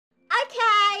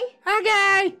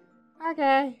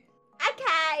Okay.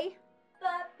 Okay.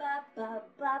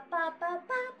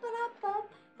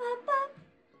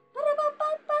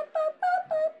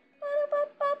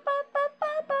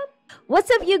 What's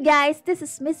up, you guys? This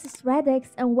is Mrs. ReddX,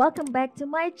 and welcome back to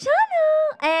my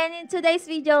channel. And in today's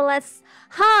video, let's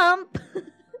hump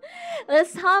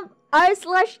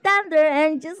r/Thunder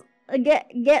and just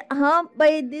get humped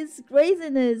by this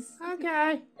craziness.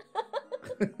 Okay.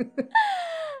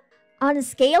 On a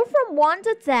scale from 1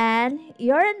 to 10,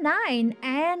 you're a 9,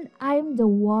 and I'm the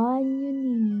one you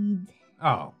need.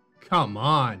 Oh, come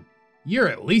on. You're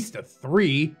at least a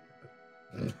 3.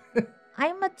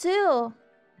 I'm a 2.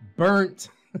 Burnt.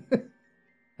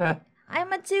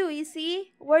 I'm a 2, you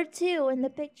see? We're 2 in the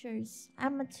pictures.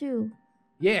 I'm a 2.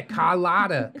 Yeah,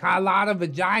 Carlotta. Carlotta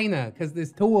vagina, because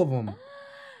there's 2 of them.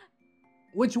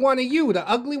 Which one are you? The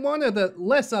ugly one or the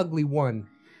less ugly one?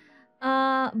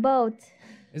 Both.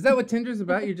 Is that what Tinder's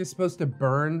about? You're just supposed to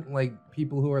burn, like,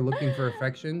 people who are looking for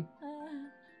affection?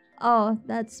 Oh,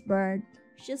 that's burnt.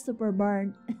 She's super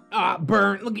burnt. Ah,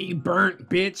 burnt. Look at you, burnt,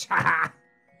 bitch.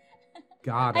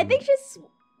 Got him. I think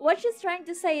what she's trying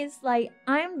to say is, like,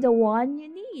 I'm the one you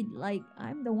need. Like,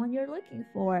 I'm the one you're looking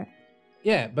for.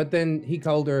 Yeah, but then he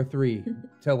called her a 3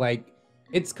 to, like,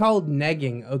 it's called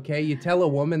negging, okay? You tell a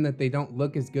woman that they don't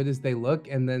look as good as they look,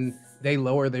 and then they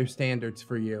lower their standards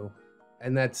for you.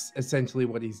 And that's essentially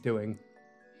what he's doing.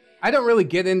 I don't really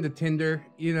get into Tinder,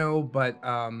 you know, but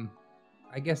I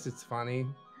guess it's funny.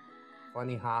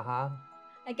 Funny, haha.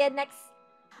 Okay, next.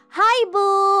 Hi,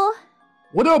 boo!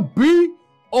 What up, B?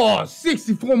 Oh,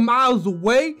 64 miles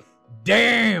away?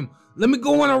 Damn! Let me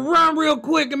go on a run real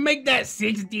quick and make that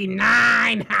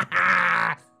 69!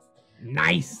 Haha!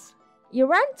 Nice! You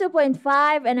run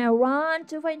 2.5 and I run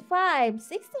 2.5.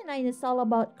 69 is all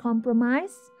about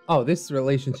compromise. Oh, this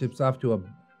relationship's off to a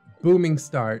booming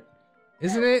start,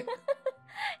 isn't it?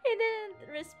 He didn't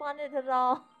respond at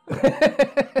all.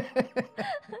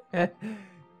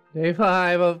 Day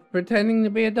 5 of pretending to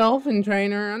be a dolphin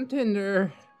trainer on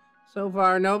Tinder. So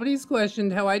far, nobody's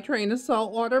questioned how I train a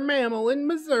saltwater mammal in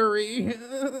Missouri.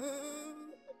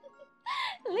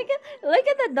 Look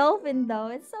at the dolphin though.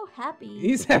 It's so happy.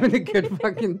 He's having a good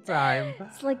fucking time.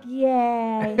 It's like,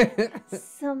 yay,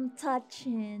 some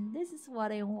touching. This is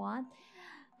what I want.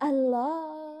 A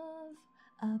love,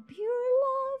 a pure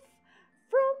love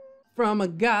From a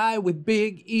guy with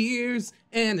big ears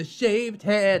and a shaved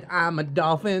head. I'm a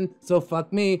dolphin, so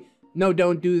fuck me. No,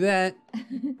 don't do that.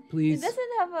 Please. He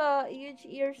doesn't have huge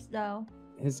ears though.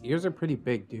 His ears are pretty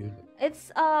big, dude.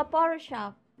 It's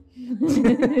Photoshop.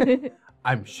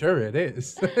 I'm sure it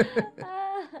is.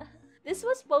 This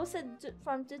was posted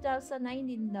from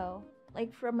 2019 though.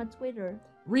 Like from a Twitter.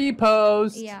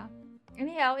 Repost. Yeah.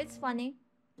 Anyhow, it's funny.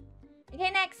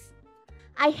 Okay, next.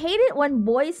 I hate it when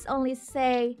boys only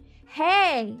say,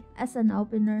 hey, as an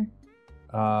opener.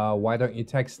 Why don't you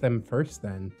text them first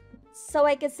then? So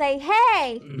I could say,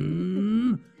 hey!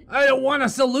 I don't want a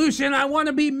solution, I want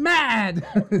to be mad!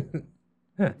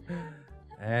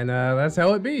 And that's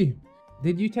how it be.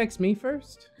 Did you text me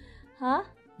first? Huh?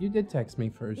 You did text me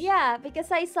first. Yeah, because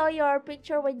I saw your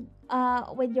picture with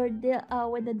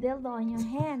the dildo in your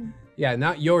hand. Yeah,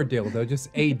 not your dildo, just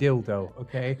a dildo,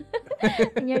 okay?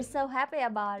 And you're so happy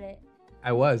about it.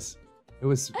 I was. It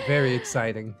was very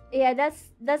exciting. Yeah, that's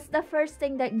the first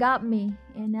thing that got me,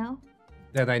 you know?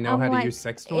 That I know how to use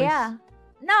sex toys? Yeah.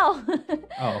 No.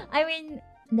 Oh. I mean,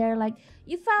 they're like,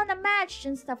 you found a match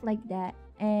and stuff like that.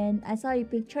 And I saw your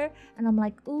picture and I'm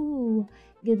like, ooh,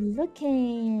 good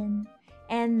looking.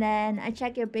 And then I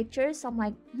check your pictures, so I'm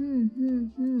like,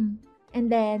 And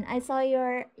then I saw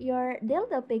your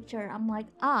dildo picture. I'm like,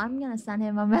 oh, I'm gonna send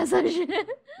him a message.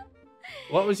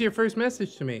 What was your first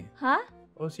message to me? Huh?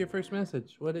 What was your first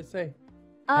message? What did it say?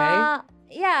 Yeah.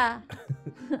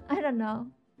 I don't know.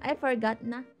 I forgot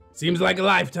na. Seems like a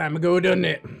lifetime ago, doesn't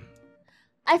it?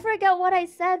 I forgot what I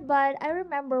said, but I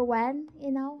remember when,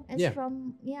 you know. It's Yeah.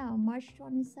 from, March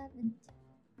 27th.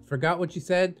 Forgot what you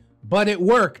said, but it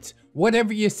worked.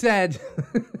 Whatever you said,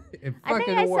 it I think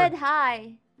fucking I worked. said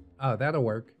hi. Oh, that'll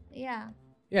work. Yeah.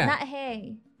 Yeah. Not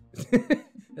hey.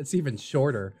 That's even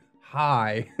shorter.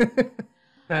 Hi.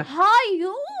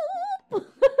 Hayop!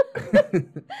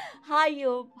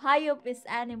 Hayop is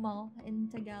animal in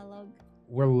Tagalog.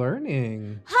 We're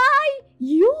learning.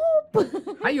 Hayop!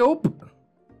 Hayop.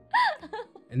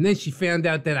 And then she found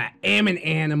out that I am an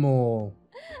animal.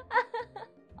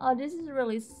 Oh, this is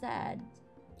really sad.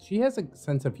 She has a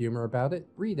sense of humor about it.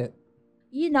 Read it.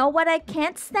 You know what I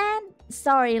can't stand?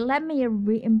 Sorry, let me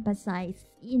re-emphasize.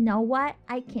 You know what?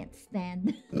 I can't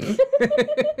stand.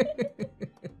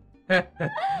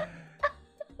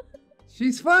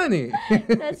 She's funny.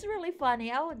 That's really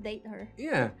funny. I would date her.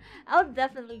 Yeah. I would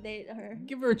definitely date her.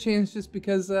 Give her a chance just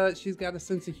because she's got a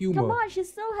sense of humor. Come on, she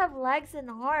still have legs and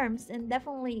arms, and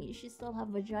definitely she still have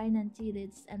vagina and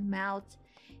titties and mouth,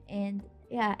 and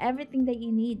yeah, everything that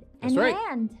you need. That's and right.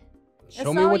 hand.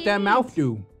 Show me what that mouth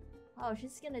do. Oh,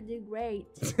 she's gonna do great.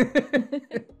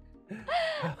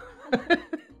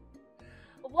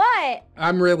 What?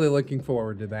 I'm really looking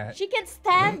forward to that. She can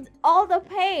stand all the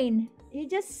pain. You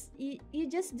just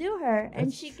do her, and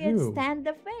That's she true. can stand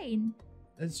the pain.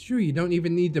 That's true. You don't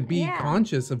even need to be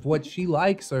conscious of what she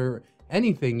likes or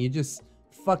anything. You just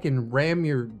fucking ram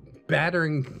your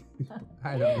battering.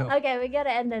 I don't know. Okay, we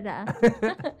gotta end it now.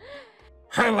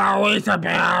 Hello,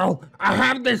 Isabel. I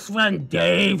have this friend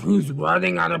Dave who's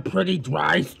running on a pretty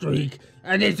dry streak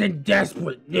and is in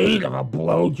desperate need of a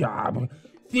blowjob.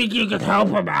 Think you could help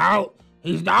him out?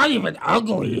 He's not even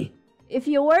ugly. If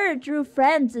you were a true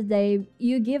friend today,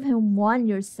 you give him one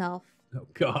yourself. Oh,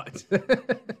 God.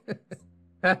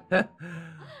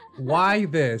 Why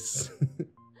this?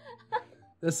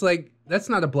 That's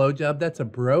not a blowjob. That's a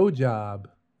bro job.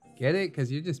 Get it? Because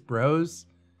you're just bros.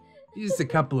 You're just a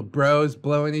couple of bros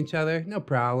blowing each other. No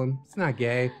problem. It's not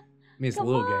gay. I mean, it's Come a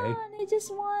little on, gay. they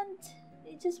just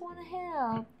want to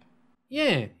help.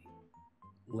 Yeah.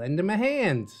 Lend him a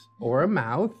hand or a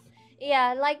mouth.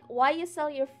 Yeah, like why you sell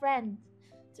your friend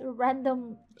to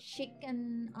random chick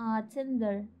and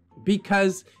Tinder?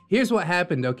 Because here's what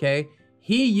happened, okay?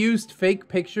 He used fake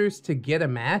pictures to get a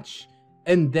match,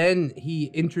 and then he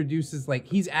introduces, like,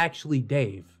 he's actually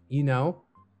Dave, you know?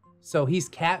 So he's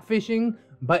catfishing,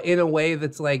 but in a way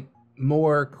that's, like,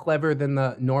 more clever than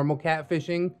the normal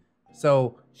catfishing.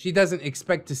 So she doesn't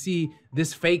expect to see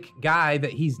this fake guy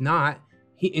that he's not.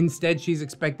 Instead, she's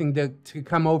expecting to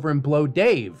come over and blow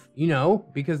Dave, you know?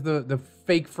 Because the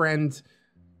fake friend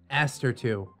asked her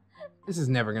to. This is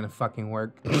never gonna fucking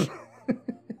work.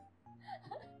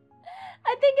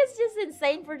 I think it's just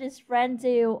insane for this friend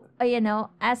to,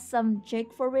 ask some chick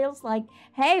for reals, like,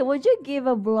 hey, would you give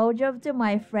a blowjob to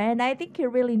my friend? I think he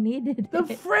really needed The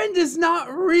it. friend is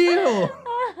not real.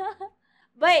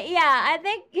 But yeah, I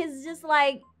think it's just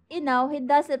like, he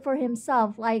does it for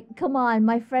himself. Like, come on,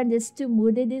 my friend is too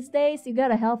moody these days. You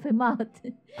gotta help him out.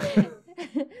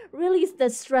 Release the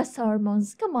stress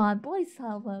hormones. Come on, please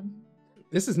help him.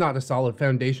 This is not a solid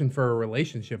foundation for a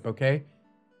relationship, okay?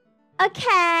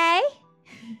 Okay.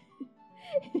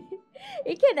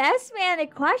 You can ask me any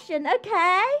question,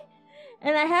 okay?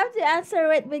 And I have to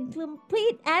answer it with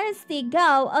complete honesty.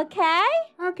 Go, okay?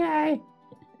 Okay.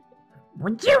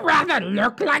 Would you rather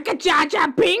look like a Jar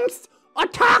Jar Binks or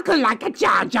talk like a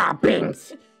Jar Jar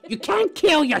Binks? You can't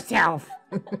kill yourself.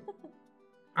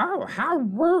 Oh, how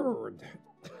rude.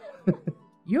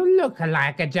 You look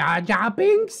like a Jar Jar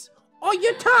Binks or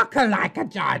you talk like a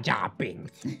Jar Jar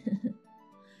Binks?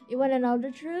 You want to know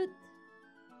the truth?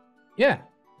 Yeah.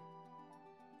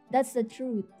 That's the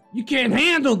truth. You can't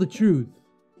handle the truth.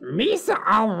 Misa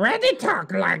already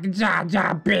talk like Jar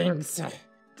Jar Binks.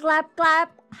 Clap,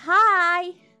 clap.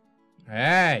 Hi.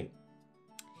 Hey.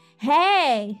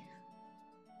 Hey.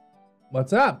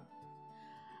 What's up?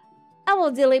 I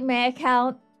will delete my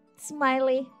account.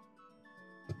 Smiley.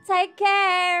 Take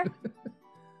care.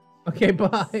 Okay,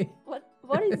 bye.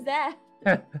 What is that?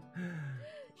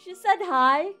 She said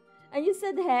hi, and you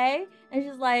said hey, and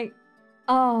she's like,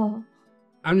 oh.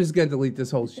 I'm just gonna delete this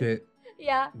whole shit.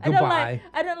 Yeah, Goodbye.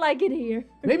 I don't like it here.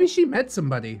 Maybe she met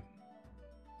somebody.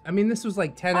 I mean, this was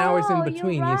like 10 hours in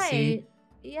between, you're right. you see?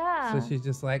 Yeah. So she's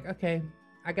just like, okay,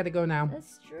 I gotta go now.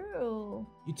 That's true.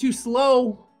 You're too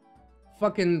slow.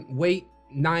 Fucking wait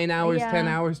 9 hours, Yeah. 10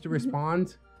 hours to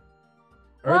respond.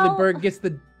 Early Well- bird gets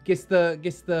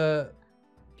the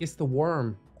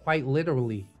worm, quite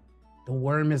literally. The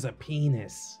worm is a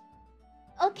penis.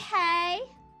 Okay.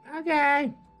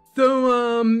 Okay.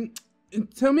 So,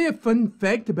 tell me a fun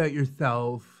fact about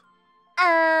yourself.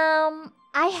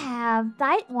 I have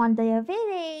type 1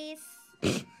 diabetes.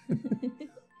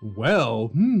 Well,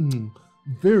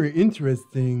 very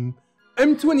interesting.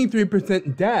 I'm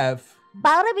 23% deaf.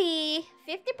 About to be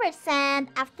 50%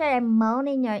 after a moan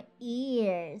in your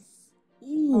ears.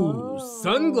 Ooh, Oh.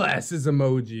 sunglasses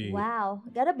emoji. Wow,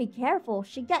 gotta be careful.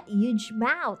 She got huge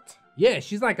mouth. Yeah,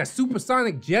 she's like a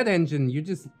supersonic jet engine. You're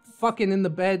just fucking in the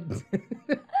bed.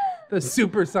 The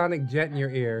supersonic jet in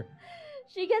your ear.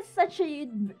 She gets such a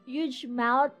huge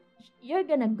mouth. You're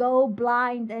gonna go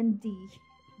blind and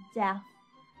deaf.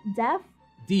 Deaf?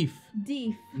 Deef.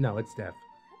 Deaf. No, it's deaf.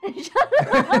 Shut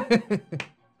up.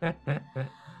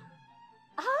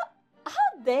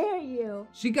 How dare you?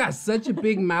 She got such a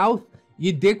big mouth,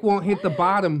 your dick won't hit the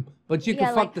bottom, but you can Yeah,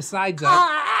 fuck like, the sides up.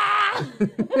 Ah!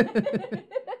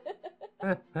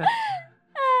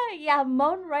 Yeah,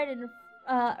 moan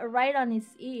right on his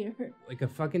ear. Like a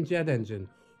fucking jet engine.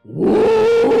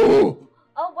 Woo!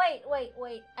 Oh wait.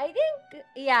 I think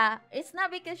it's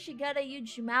not because she got a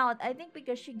huge mouth. I think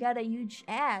because she got a huge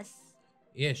ass.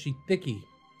 Yeah, she thicky.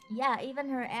 Yeah, even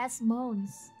her ass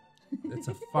moans. That's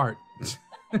a fart.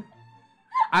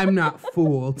 I'm not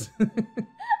fooled.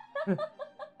 You're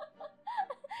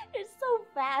so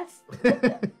fast.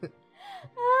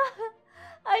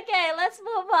 Okay, let's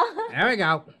move on. There we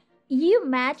go. You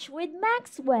match with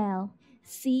Maxwell.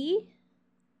 See?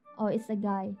 Oh, it's a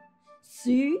guy.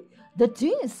 See? The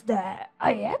thing is that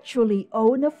I actually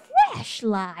own a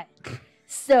flashlight.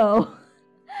 So,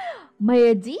 my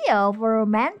idea for a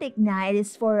romantic night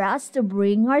is for us to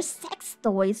bring our sex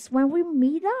toys when we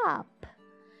meet up.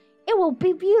 It will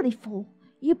be beautiful.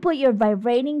 You put your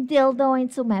vibrating dildo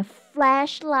into my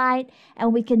flashlight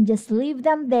and we can just leave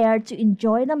them there to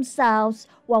enjoy themselves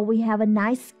while we have a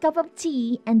nice cup of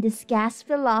tea and discuss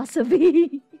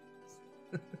philosophy.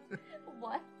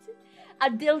 What?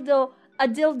 A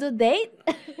dildo date?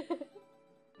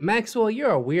 Maxwell,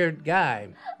 you're a weird guy.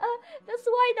 That's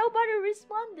why nobody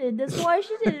responded. That's why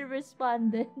she didn't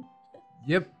respond.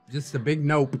 Yep, just a big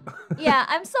nope. Yeah,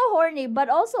 I'm so horny, but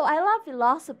also I love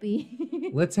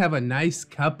philosophy. Let's have a nice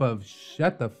cup of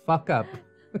shut the fuck up.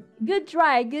 Good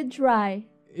try.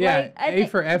 Yeah, Like, I A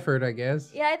think- for effort, I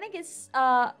guess. Yeah, I think it's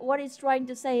what he's trying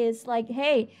to say is like,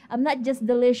 hey, I'm not just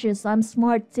delicious, I'm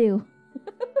smart too.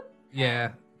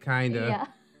 Yeah, kinda. Yeah.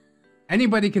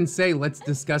 Anybody can say, let's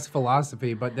discuss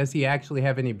philosophy, but does he actually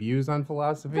have any views on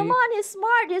philosophy? Come on, he's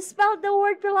smart. He spelled the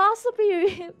word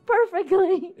philosophy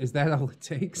perfectly. Is that all it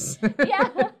takes?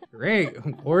 Yeah. Great,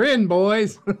 we're in,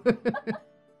 boys.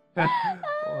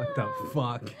 What the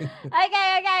fuck? Okay.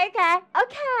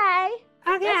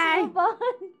 Let's move on.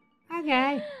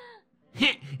 Okay.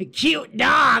 Cute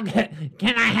dog.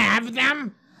 Can I have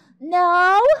them?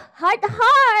 No,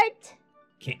 heart.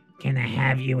 Can I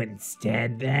have you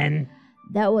instead then?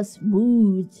 That was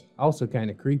smooth. Also kind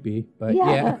of creepy, but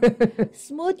Yeah. yeah.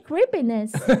 Smooth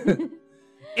creepiness.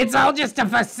 It's all just a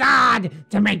facade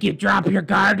to make you drop your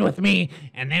guard with me,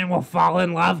 and then we'll fall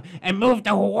in love and move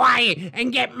to Hawaii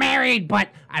and get married. But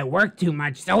I work too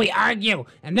much, so we argue,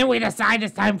 and then we decide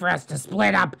it's time for us to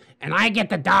split up, and I get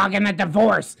the dog and the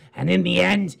divorce. And in the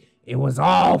end, it was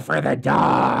all for the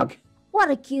dog. What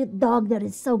a cute dog that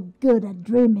is so good at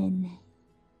dreaming.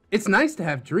 It's nice to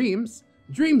have dreams.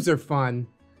 Dreams are fun.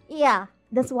 Yeah,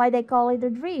 that's why they call it a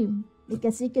dream.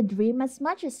 Because you can dream as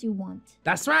much as you want.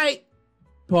 That's right.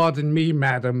 Pardon me,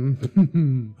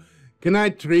 madam. Can I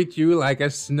treat you like a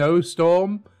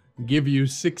snowstorm? Give you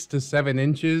 6 to 7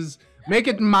 inches? Make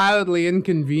it mildly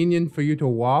inconvenient for you to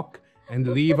walk? And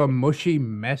leave a mushy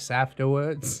mess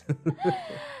afterwards?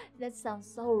 That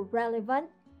sounds so relevant.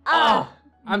 Oh,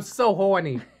 I'm so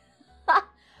horny.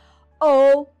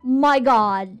 Oh my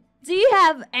god. Do you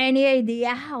have any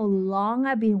idea how long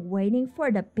I've been waiting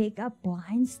for the pickup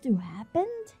lines to happen?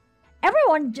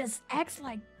 Everyone just acts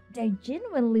like they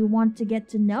genuinely want to get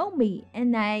to know me,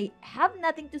 and I have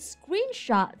nothing to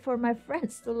screenshot for my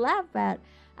friends to laugh at.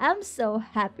 I'm so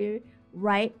happy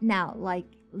right now, like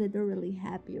literally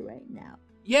happy right now.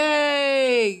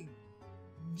 Yay!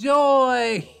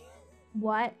 Joy!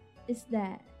 What is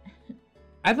that?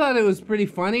 I thought it was pretty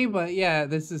funny, but yeah,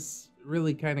 this is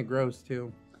really kind of gross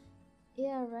too.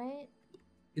 Yeah, right?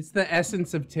 It's the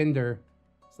essence of Tinder.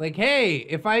 It's like, hey,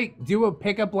 if I do a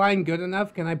pickup line good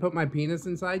enough, can I put my penis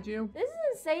inside you? This is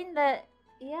insane that,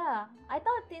 yeah, I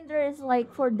thought Tinder is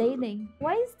like for dating.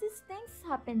 Why is these things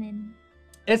happening?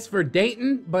 It's for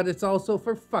dating, but it's also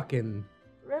for fucking.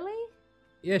 Really?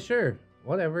 Yeah, sure.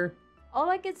 Whatever. All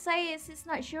I could say is he's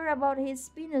not sure about his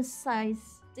penis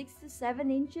size. 6 to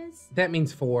 7 inches? That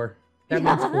means 4. That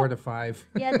Yeah. means 4 to 5.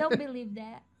 Yeah, don't believe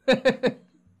that.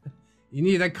 You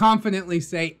need to confidently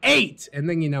say 8, and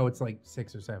then you know it's like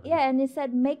 6 or 7. Yeah, and he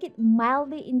said make it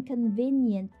mildly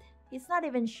inconvenient. He's not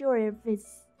even sure if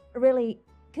it's really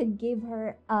could give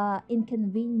her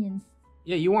inconvenience.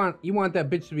 Yeah, you want that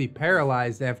bitch to be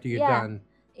paralyzed after you're Yeah. done.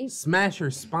 If, Smash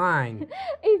her spine.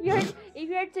 if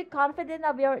you're too confident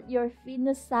of your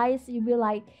penis size, you'll be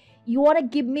like, you wanna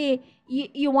give me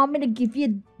you want me to give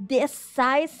you this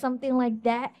size, something like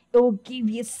that. It will give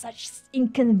you such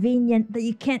inconvenient that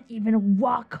you can't even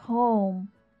walk home.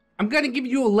 I'm gonna give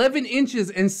you 11 inches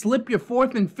and slip your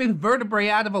 4th and 5th vertebrae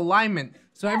out of alignment.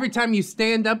 So every time you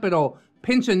stand up, it'll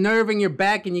pinch a nerve in your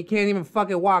back and you can't even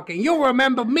fucking walk. And you'll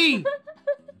remember me.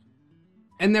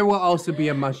 And there will also be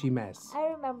a mushy mess.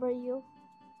 I remember you.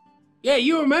 Yeah,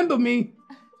 you remember me.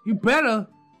 You better.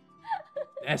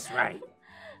 That's right.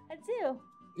 I do.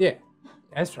 Yeah,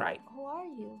 that's right. Who are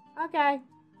you? Okay.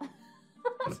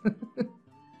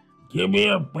 Give me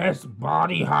your best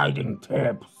body hiding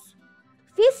tips.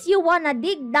 Fish you wanna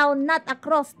dig down, not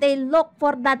across. They look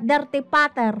for that dirty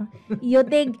patter. You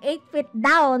dig 8 feet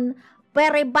down,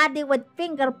 very body with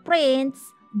fingerprints,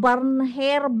 burn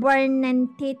hair, burn and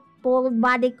teeth, full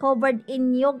body covered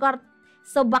in yogurt,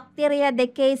 so bacteria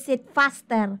decays it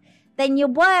faster. Then you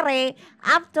bury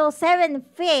up to 7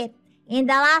 feet. In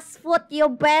the last foot, you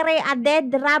bury a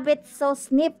dead rabbit, so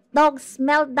sniff dogs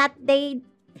smell that they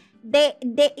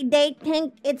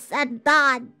think it's a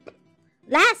dog.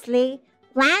 Lastly,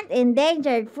 plant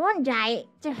endangered fungi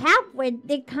to help with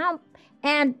decomp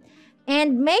and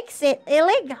makes it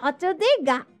illegal to dig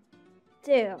up.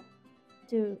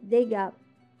 To dig up.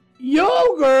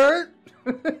 Yogurt!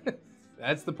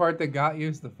 That's the part that got you,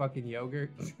 is the fucking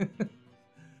yogurt.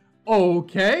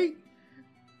 Okay.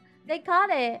 They caught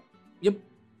it. Yep.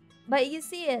 But you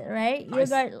see it, right? I You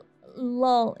got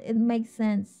lol, it makes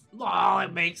sense. Oh,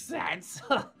 it makes sense.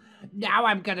 Now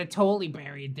I'm gonna totally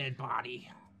bury a dead body.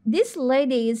 This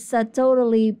lady is a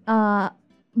totally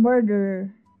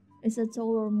murderer. It's a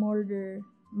total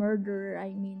murderer,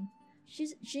 I mean.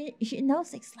 She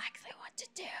knows exactly what to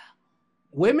do.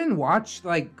 Women watch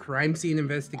like crime scene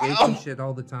investigation shit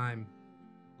all the time.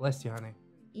 Bless you, honey.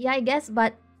 Yeah, I guess,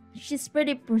 but she's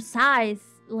pretty precise.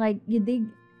 Like, you dig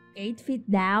 8 feet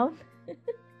down.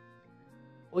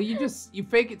 Well, you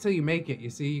fake it till you make it, you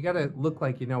see? You gotta look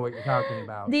like you know what you're talking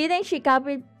about. Do you think she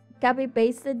copy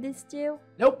pasted this too?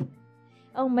 Nope.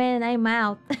 Oh man, I'm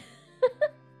out.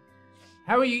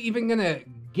 How are you even gonna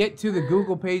get to the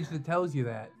Google page that tells you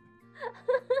that?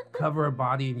 Cover a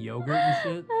body in yogurt and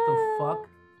shit? The fuck?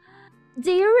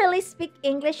 Do you really speak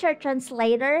English or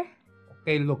translator?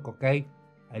 Okay, look, okay?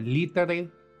 I literally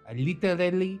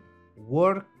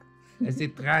work as a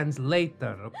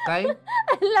translator, okay?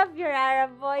 I love your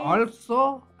Arab voice.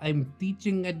 Also, I'm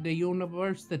teaching at the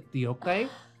university, okay?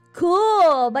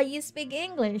 Cool, but you speak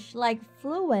English like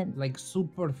fluent. Like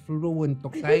super fluent,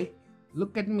 okay?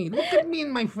 Look at me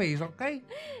in my face, okay?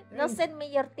 Now send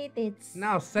me your titties.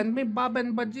 Now send me Bob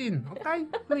and Bajin, okay?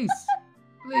 Please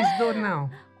do it now.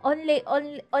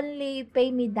 Only pay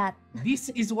me that. This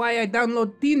is why I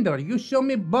download Tinder. You show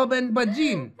me Bob and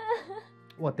Bajin.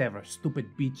 Whatever, stupid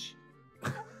bitch.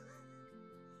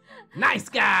 Nice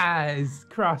guys,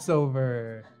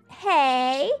 crossover.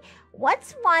 Hey,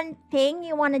 what's one thing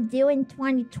you want to do in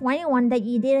 2021 that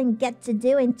you didn't get to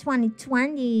do in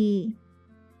 2020?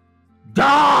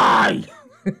 Die!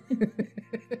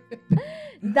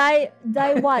 Die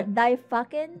what? Die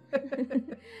fucking?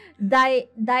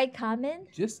 Die coming?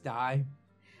 Just die.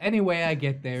 Any way I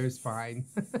get there is fine.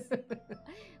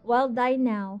 Well, die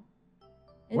now.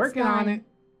 It's Working on time. it.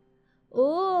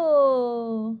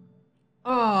 Ooh.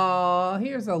 Aw,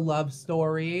 here's a love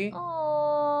story.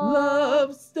 Aww.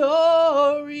 Love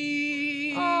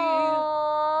story.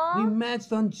 Aww. We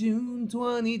matched on June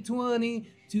 2020,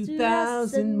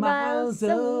 2,000 miles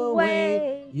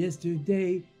away.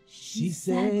 Yesterday, she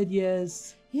said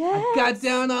yes. Yes. I got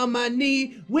down on my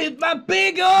knee with my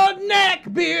big old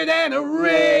neckbeard and a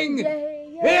ring.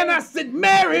 And I said,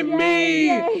 marry me.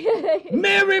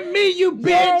 Marry me, you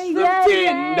bitch from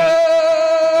Tinder.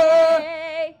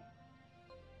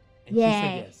 And she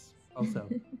said yes, also.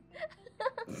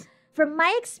 From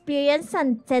my experience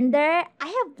on Tinder, I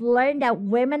have learned that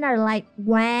women are like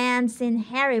wands in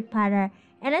Harry Potter.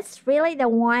 And it's really the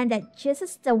one that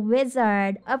chooses the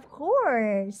wizard, of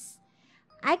course.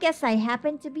 I guess I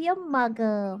happen to be a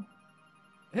muggle.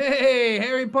 Hey,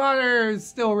 Harry Potter is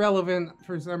still relevant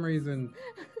for some reason.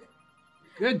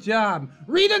 Good job.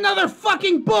 Read another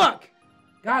fucking book!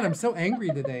 God, I'm so angry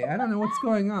today. I don't know what's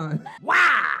going on. Wah!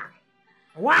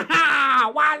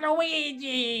 Wah!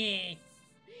 Waluigi!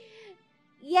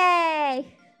 Yay!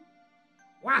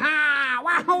 Wah!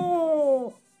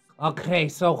 Wahoo! Okay,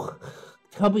 so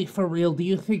tell me for real, do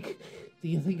you think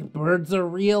birds are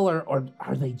real or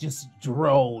are they just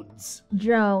drones?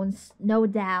 Drones, no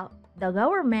doubt. The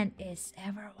government is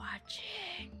ever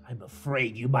watching. I'm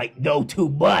afraid you might know too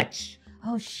much.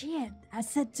 Oh shit, I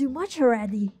said too much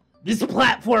already. This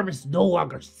platform is no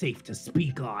longer safe to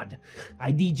speak on.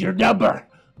 I need your number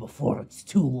before it's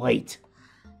too late.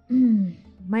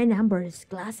 My number is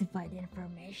classified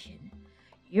information.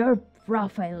 Your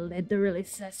profile literally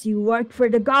says you work for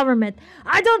the government.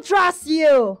 I don't trust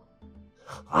you!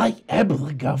 I am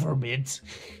the government,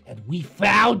 and we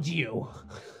found you.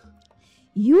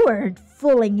 You weren't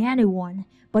fooling anyone,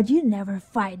 but you never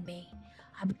find me.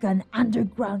 I've gone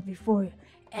underground before,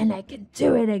 and I can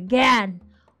do it again.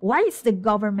 Why is the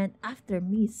government after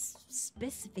me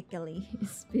specifically?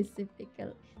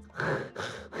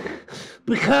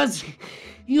 Because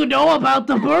you know about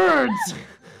the birds.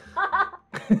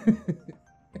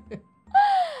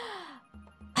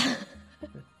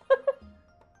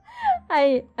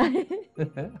 I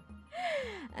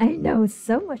know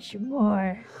so much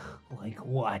more. Like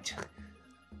what?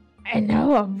 I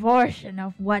know a portion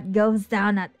of what goes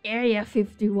down at Area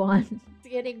 51. It's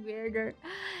getting weirder.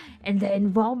 And the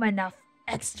involvement of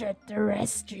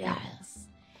extraterrestrials.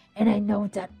 And I know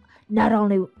that not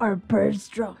only are birds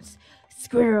drones,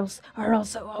 squirrels are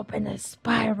also open as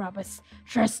spy robots.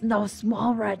 Trust no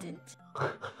small rodent.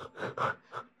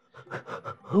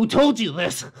 Who told you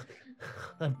this?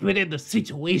 I've been in the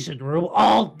situation room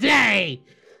all day.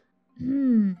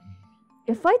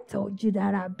 If I told you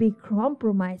that I'd be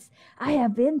compromised, I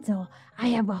have intel. I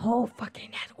have a whole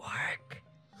fucking network.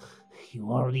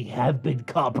 You already have been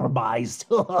compromised.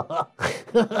 The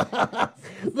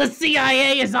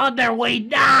CIA is on their way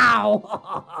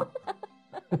now.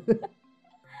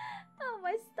 Oh,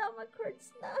 my stomach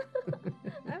hurts now.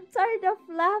 I'm tired of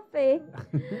laughing.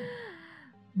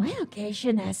 My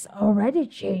location has already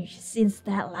changed since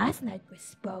that last night we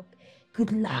spoke.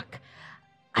 Good luck.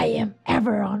 I am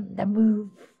ever on the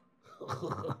move.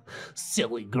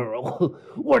 Silly girl,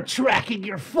 we're tracking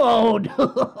your phone.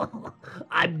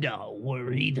 I'm not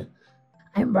worried.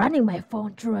 I'm running my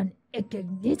phone through an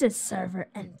incognito server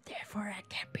and therefore I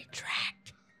can't be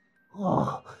tracked.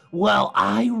 Oh, well,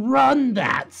 I run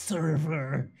that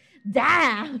server.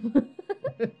 Damn!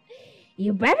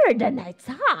 You better than I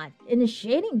thought.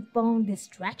 Initiating phone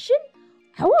distraction?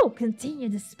 I will continue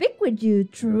to speak with you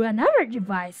through another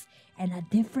device and a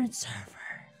different server.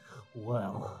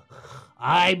 Well,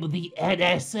 I'm the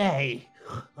NSA.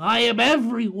 I am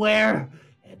everywhere,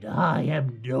 and I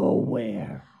am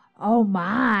nowhere. Oh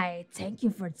my, thank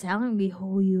you for telling me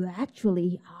who you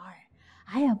actually are.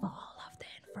 I have all of the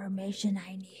information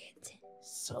I need.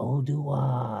 So do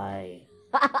I.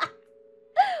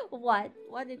 What?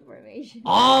 What information?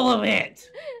 All of it!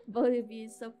 Both of you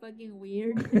so fucking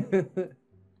weird.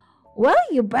 Well,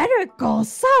 you better call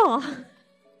Saul.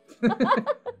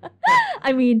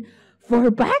 I mean,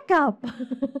 for backup.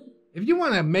 If you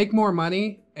want to make more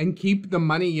money and keep the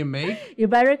money you make, You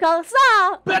better call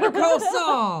Saul. better call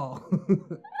Saul.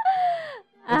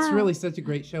 It's really such a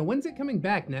great show. When's it coming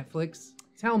back, Netflix?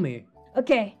 Tell me.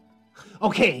 Okay.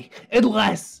 Okay,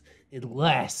 unless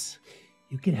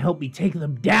you can help me take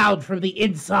them down from the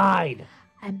inside.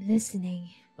 I'm listening.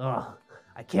 Ugh,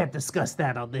 I can't discuss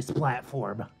that on this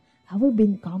platform. Have we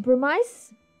been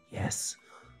compromised? Yes,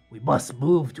 we must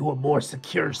move to a more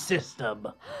secure system.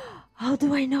 How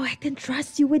do I know I can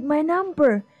trust you with my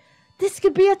number? This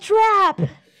could be a trap.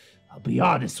 I'll be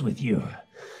honest with you.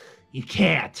 You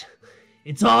can't.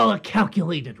 It's all a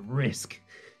calculated risk.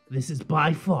 This is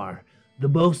by far the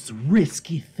most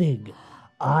risky thing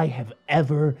I have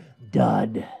ever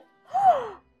done.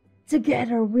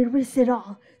 Together we risk it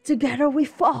all. Together we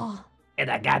fall. And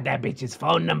I got that bitch's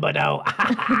phone number though.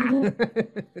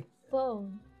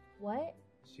 Phone. What?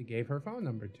 She gave her phone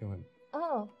number to him.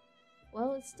 Oh.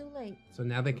 Well, it's too late. So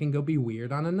now they can go be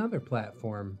weird on another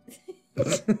platform. I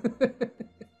think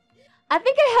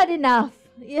I had enough.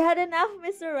 You had enough,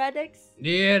 Mr. ReddX?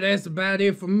 Yeah, that's about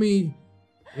it for me.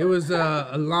 It was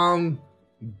a long,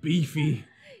 beefy,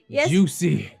 Yes.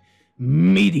 juicy,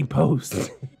 meaty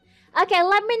post. Okay,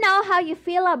 let me know how you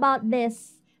feel about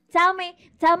this. Tell me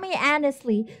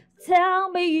honestly.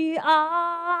 Tell me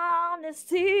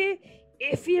honesty.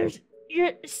 If you're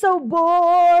so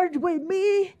bored with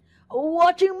me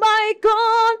watching my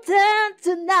content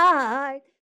tonight.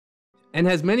 And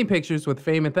has many pictures with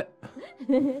famous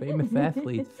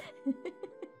athletes.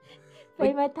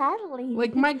 Famous athlete.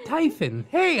 Like Mike Tyson.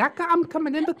 Hey, I'm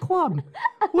coming in the club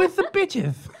with the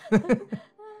bitches.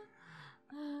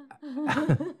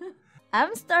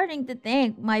 I'm starting to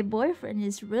think my boyfriend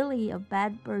is really a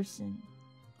bad person.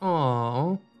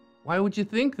 Aww. Why would you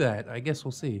think that? I guess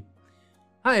we'll see.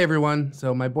 Hi, everyone.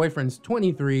 So my boyfriend's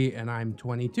 23 and I'm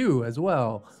 22 as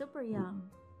well. Super young.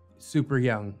 Super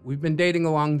young. We've been dating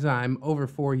a long time, over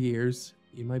 4 years.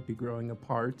 You might be growing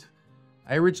apart.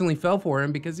 I originally fell for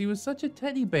him because he was such a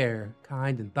teddy bear,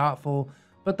 kind and thoughtful,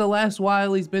 but the last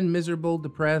while he's been miserable,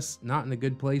 depressed, not in a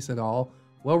good place at all.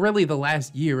 Well, really the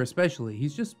last year especially.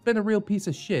 He's just been a real piece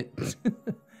of shit.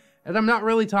 And I'm not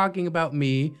really talking about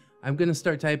me. I'm gonna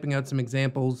start typing out some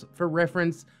examples. For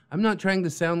reference, I'm not trying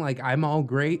to sound like I'm all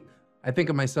great. I think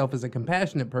of myself as a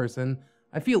compassionate person.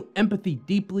 I feel empathy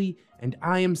deeply, and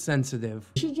I am sensitive.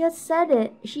 She just said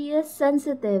it. She is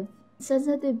sensitive.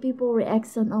 Sensitive people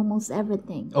react on almost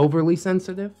everything. Overly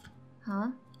sensitive? Huh?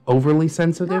 Overly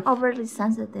sensitive? Not overly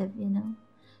sensitive, you know.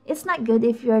 it's not good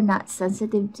if you're not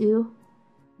sensitive to.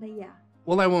 But yeah.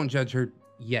 Well, I won't judge her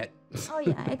yet. Oh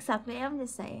yeah, exactly. I'm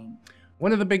just saying.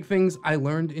 One of the big things I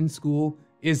learned in school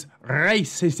is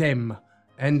racism,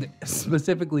 and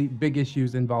specifically big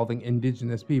issues involving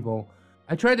indigenous people.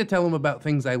 I tried to tell him about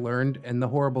things I learned and the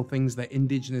horrible things that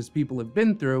indigenous people have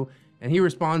been through, and he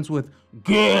responds with,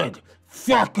 "Good,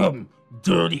 fuck 'em,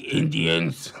 dirty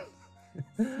Indians."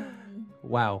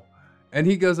 Wow. And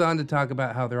he goes on to talk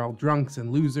about how they're all drunks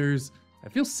and losers. I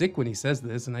feel sick when he says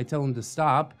this, and I tell him to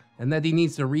stop, and that he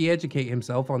needs to re-educate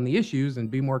himself on the issues and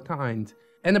be more kind.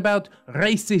 And about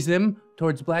racism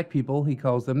towards black people, he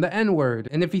calls them the N-word.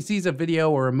 And if he sees a video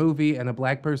or a movie and a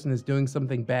black person is doing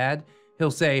something bad,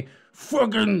 he'll say,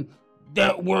 "Fucking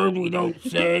that word we don't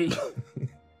say."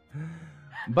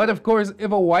 But of course,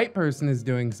 if a white person is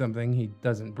doing something, he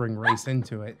doesn't bring race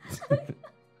into it.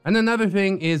 And another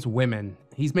thing is women.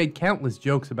 He's made countless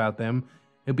jokes about them.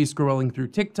 He'll be scrolling through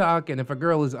TikTok, and if a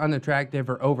girl is unattractive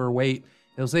or overweight,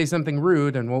 he'll say something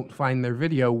rude and won't find their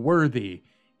video worthy.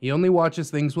 He only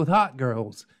watches things with hot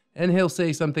girls, and he'll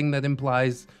say something that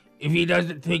implies, if he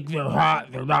doesn't think they're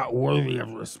hot, they're not worthy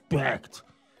of respect.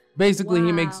 Basically,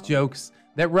 he makes jokes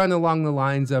that run along the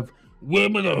lines of,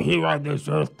 women are here on this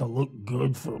earth to look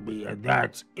good for me, and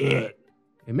that's it.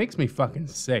 It makes me fucking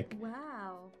sick.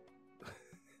 Wow.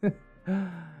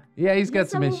 Yeah, he's got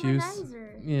some issues.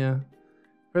 Yeah.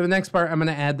 For the next part, I'm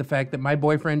going to add the fact that my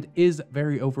boyfriend is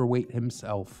very overweight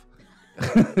himself.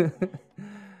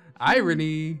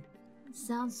 Irony.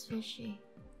 Sounds fishy.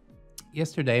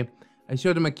 Yesterday, I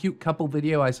showed him a cute couple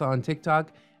video I saw on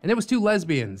TikTok, and it was two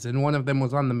lesbians, and one of them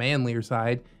was on the manlier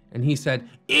side, and he said,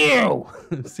 "Ew,"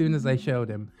 as soon as I showed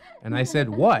him. And I said,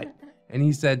 "What?" And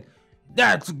he said,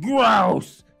 "That's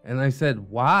gross." And I said,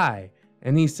 "Why?"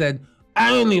 And he said,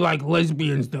 "I only like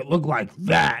lesbians that look like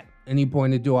that." And he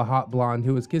pointed to a hot blonde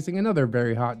who was kissing another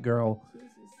very hot girl.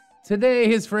 Today,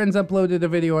 his friends uploaded a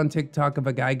video on TikTok of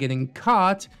a guy getting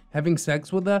caught having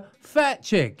sex with a fat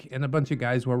chick, and a bunch of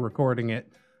guys were recording it.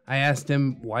 I asked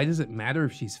him, why does it matter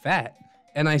if she's fat?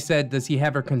 And I said, does he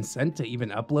have her consent to even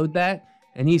upload that?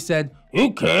 And he said,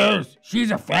 who cares?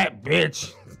 She's a fat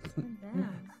bitch. Damn,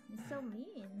 you're so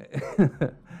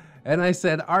mean. And I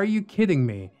said, are you kidding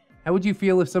me? How would you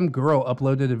feel if some girl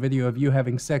uploaded a video of you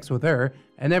having sex with her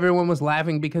and everyone was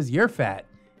laughing because you're fat?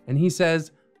 And he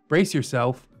says, brace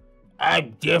yourself.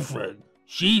 I'm different.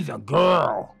 She's a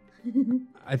girl.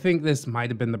 I think this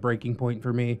might have been the breaking point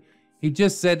for me. He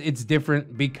just said it's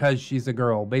different because she's a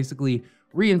girl, basically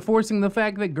reinforcing the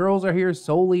fact that girls are here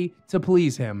solely to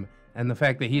please him, and the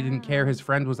fact that he didn't care his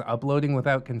friend was uploading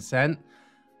without consent.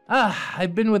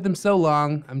 I've been with him so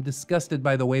long, I'm disgusted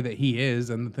by the way that he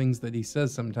is and the things that he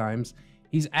says sometimes.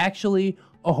 He's actually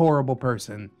a horrible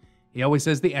person. He always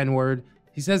says the N-word.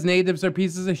 He says natives are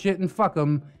pieces of shit and fuck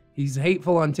them. He's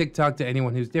hateful on TikTok to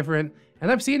anyone who's different, and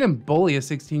I've seen him bully a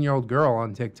 16-year-old girl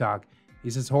on TikTok. He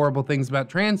says horrible things about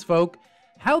trans folk.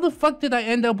 How the fuck did I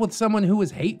end up with someone who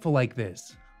is hateful like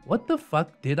this? What the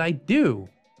fuck did I do?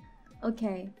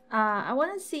 Okay, I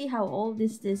want to see how old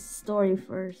is this story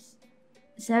first.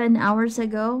 7 hours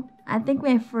ago. I think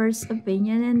my first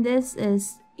opinion in this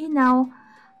is,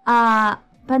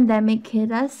 pandemic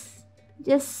hit us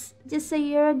just a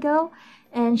year ago,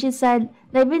 and she said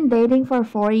they've been dating for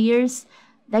 4 years.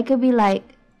 They could be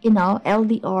like,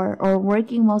 LDR or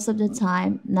working most of the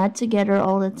time, not together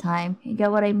all the time. You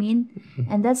get what I mean?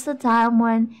 And that's the time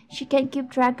when she can't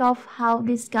keep track of how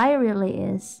this guy really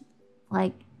is.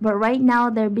 But right now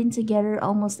they've been together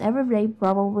almost every day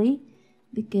probably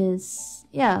because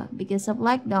of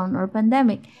lockdown or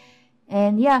pandemic.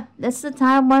 And yeah, that's the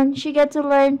time when she get to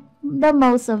learn the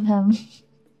most of him.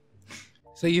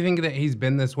 So you think that he's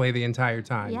been this way the entire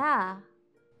time? Yeah.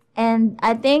 And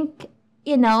I think,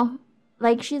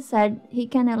 like she said, he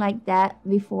kind of like that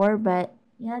before, but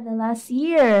yeah, the last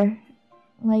year,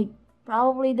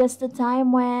 probably that's the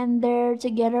time when they're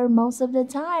together most of the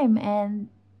time. And,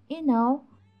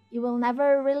 you will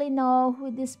never really know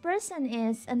who this person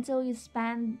is until you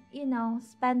spend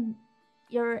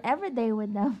your everyday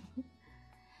with them.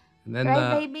 And then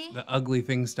right, the ugly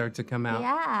things start to come out.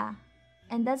 Yeah.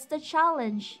 And that's the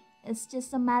challenge. It's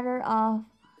just a matter of,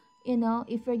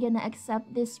 if you're gonna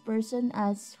accept this person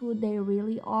as who they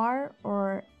really are,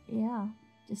 or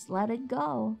just let it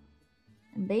go.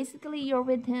 And basically you're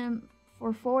with him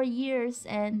for 4 years,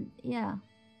 and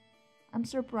I'm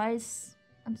surprised.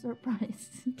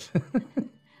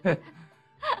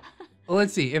 Well,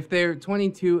 let's see. If they're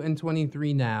 22 and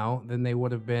 23 now, then they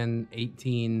would have been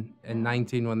 18 and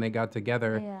 19 when they got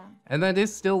together. Yeah. And that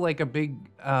is still like a big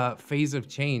phase of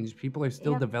change. People are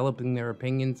still developing their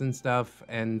opinions and stuff.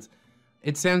 And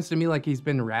It sounds to me like he's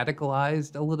been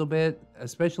radicalized a little bit,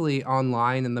 especially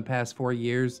online in the past 4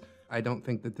 years. I don't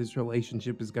think that this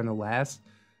relationship is going to last.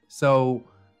 So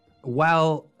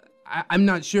while I'm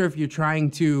not sure if you're trying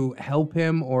to help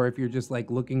him or if you're just like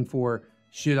looking for,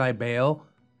 should I bail?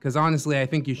 Because honestly, I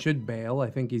think you should bail. I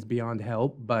think he's beyond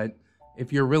help. But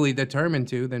if you're really determined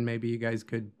to, then maybe you guys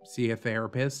could see a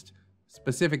therapist,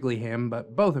 specifically him,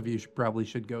 but both of you probably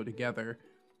should go together.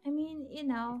 I mean, you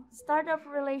know, start of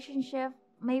relationship,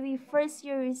 maybe first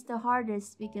year is the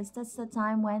hardest because that's the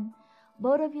time when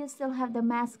both of you still have the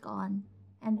mask on.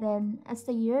 And then as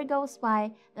the year goes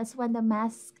by, that's when the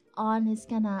mask on is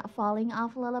kind of falling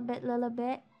off a little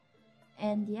bit.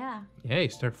 And yeah. Yeah, you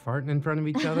start farting in front of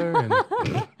each other. And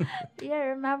Yeah,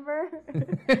 remember?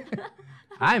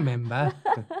 I remember.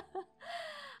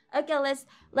 Okay,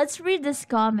 let's read this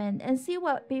comment and see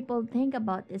what people think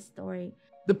about this story.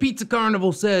 The Pizza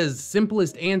Carnival says,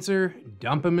 simplest answer,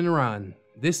 dump him and run.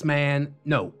 This man,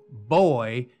 no,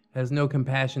 boy, has no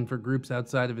compassion for groups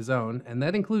outside of his own, and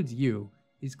that includes you.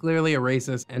 He's clearly a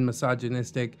racist and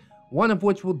misogynistic, one of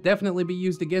which will definitely be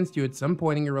used against you at some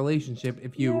point in your relationship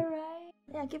if you... You're right.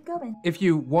 Yeah, keep going. If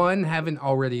you, 1, haven't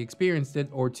already experienced it,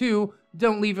 or 2,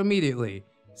 don't leave immediately.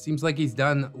 Seems like he's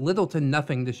done little to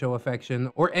nothing to show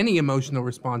affection or any emotional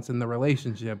response in the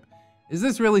relationship. Is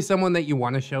this really someone that you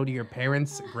want to show to your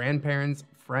parents, grandparents,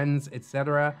 friends,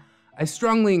 etc.? I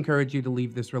strongly encourage you to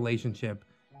leave this relationship.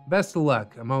 Best of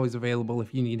luck. I'm always available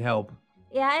if you need help.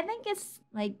 Yeah, I think it's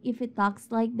like if he talks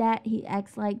like that, he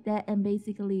acts like that, and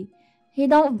basically he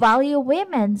don't value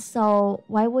women. So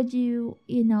why would you,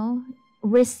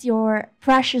 risk your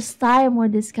precious time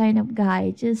with this kind of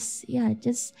guy? Just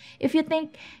if you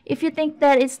think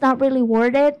that it's not really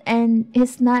worth it and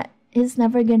he's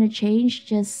never gonna change,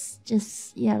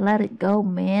 just let it go,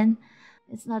 man.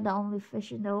 It's not the only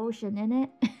fish in the ocean,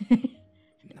 innit?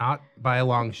 Not by a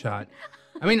long shot.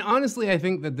 I mean, honestly, I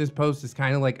think that this post is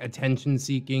kind of like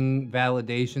attention-seeking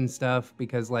validation stuff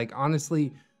because, like,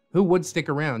 honestly, who would stick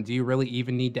around? Do you really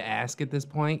even need to ask at this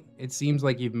point? It seems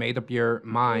like you've made up your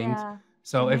mind. Yeah,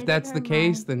 so I if made that's up the my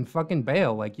case, mind. then fucking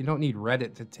bail. Like, you don't need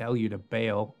Reddit to tell you to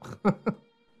bail.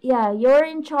 Yeah, you're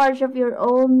in charge of your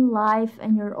own life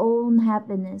and your own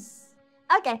happiness.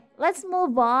 Okay, let's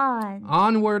move on.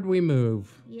 Onward we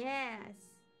move. Yes.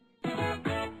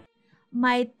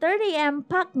 My 30M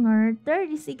partner,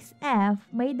 36F,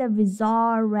 made a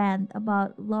bizarre rant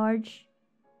about large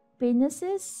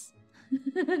penises.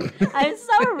 I'm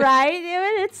so right.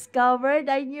 Even it's covered,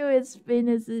 I knew it's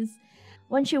penises.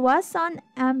 When she was on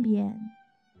Ambien.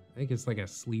 I think it's like a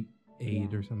sleep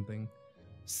aid or something.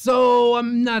 So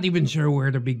I'm not even sure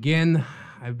where to begin.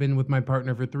 I've been with my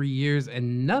partner for 3 years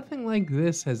and nothing like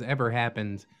this has ever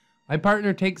happened. My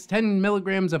partner takes 10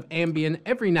 milligrams of Ambien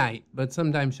every night, but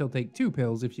sometimes she'll take 2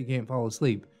 pills if she can't fall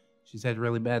asleep. She's had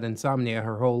really bad insomnia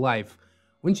her whole life.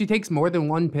 When she takes more than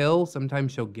 1 pill,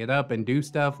 sometimes she'll get up and do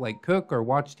stuff like cook or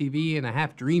watch TV in a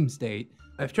half-dream state.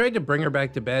 I've tried to bring her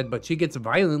back to bed, but she gets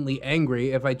violently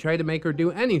angry if I try to make her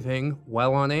do anything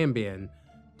while on Ambien.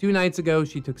 2 nights ago,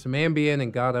 she took some Ambien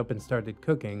and got up and started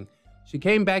cooking. She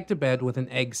came back to bed with an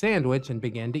egg sandwich and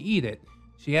began to eat it.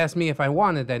 She asked me if I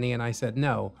wanted any and I said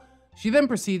no. She then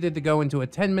proceeded to go into a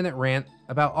 10-minute rant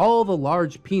about all the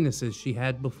large penises she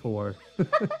had before.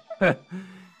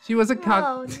 She was a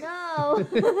Oh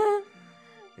no.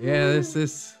 Yeah,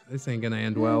 this ain't gonna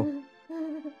end well.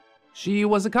 She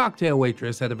was a cocktail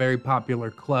waitress at a very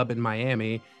popular club in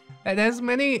Miami and has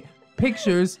many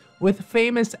pictures with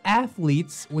famous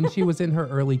athletes when she was in her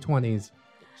early 20s.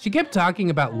 She kept talking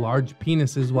about large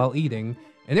penises while eating,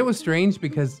 and it was strange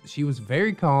because she was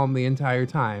very calm the entire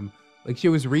time, like she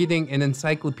was reading an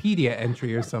encyclopedia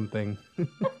entry or something.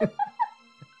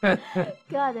 God,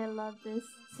 I love this.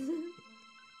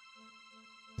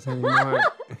 Anymore.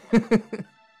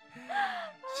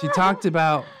 She talked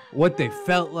about what they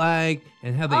felt like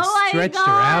and how they stretched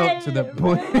her out to the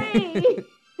point.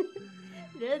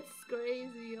 That's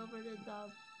crazy, over the top.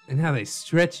 And how they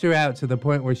stretched her out to the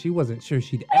point where she wasn't sure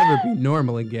she'd ever be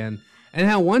normal again. And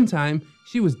how one time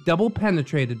she was double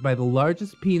penetrated by the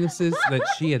largest penises that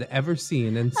she had ever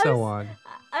seen, and so on.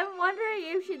 I'm wondering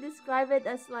if she described it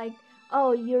as like,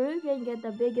 oh, European get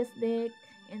the biggest dick,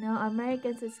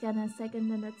 Americans is kind of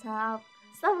second on the top.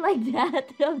 Stuff like that.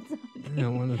 I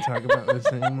don't want to talk about this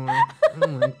anymore. I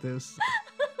don't like this.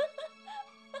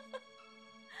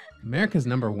 America's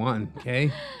 #1,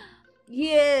 okay?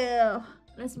 Yeah.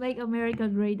 Let's make America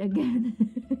great again.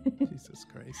 Jesus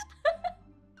Christ.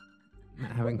 I'm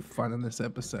not having fun in this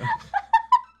episode.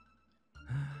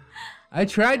 I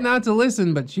tried not to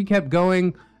listen, but she kept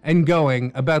going. and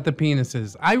going about the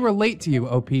penises. I relate to you,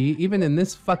 OP. Even in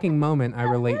this fucking moment, I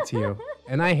relate to you.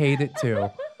 And I hate it too.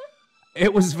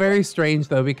 It was very strange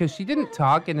though, because she didn't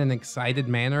talk in an excited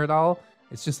manner at all.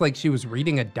 It's just like she was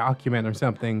reading a document or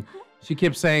something. She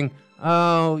kept saying,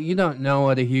 "Oh, you don't know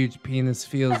what a huge penis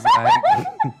feels like."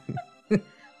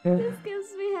 This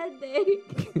gives me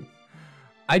headache.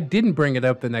 I didn't bring it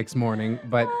up the next morning,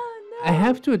 but I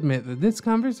have to admit that this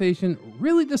conversation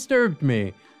really disturbed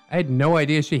me. I had no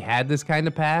idea she had this kind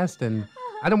of past, and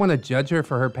I don't want to judge her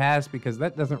for her past because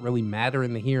that doesn't really matter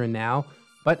in the here and now.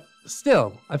 But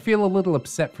still, I feel a little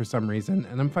upset for some reason,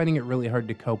 and I'm finding it really hard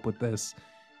to cope with this.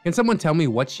 Can someone tell me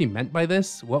what she meant by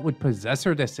this? What would possess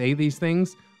her to say these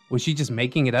things? Was she just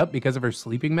making it up because of her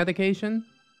sleeping medication?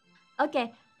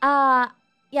 Okay.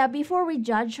 Yeah, before we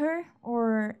judge her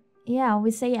or we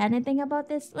say anything about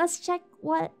this, let's check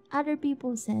what other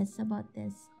people says about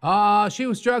this. She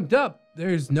was drugged up.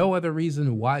 There's no other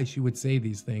reason why she would say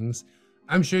these things.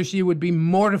 I'm sure she would be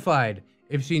mortified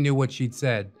if she knew what she'd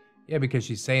said. Yeah, because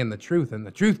she's saying the truth and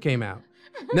the truth came out.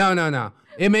 No.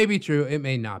 It may be true. It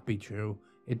may not be true.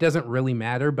 It doesn't really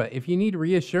matter, but if you need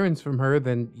reassurance from her,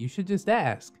 then you should just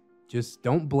ask. Just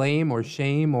don't blame or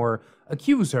shame or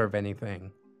accuse her of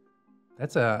anything.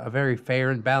 That's a very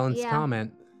fair and balanced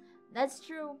comment. That's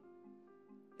true.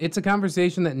 It's a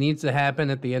conversation that needs to happen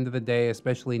at the end of the day,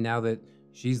 especially now that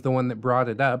she's the one that brought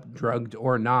it up, drugged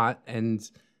or not. And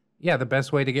yeah, the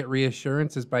best way to get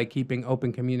reassurance is by keeping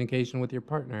open communication with your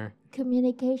partner.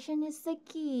 Communication is the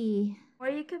key. The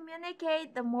more you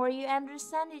communicate, the more you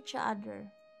understand each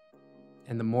other.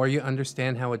 And the more you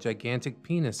understand how a gigantic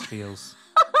penis feels.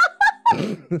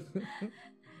 Shut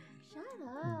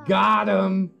up. Got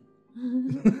him.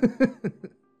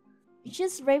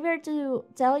 She's braver to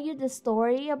tell you the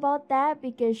story about that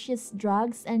because she's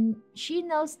drugged and she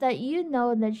knows that you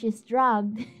know that she's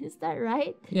drugged. Is that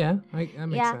right? Yeah, that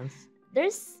makes sense.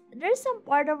 There's some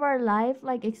part of our life,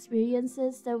 like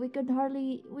experiences, that we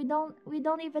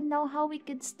don't even know how we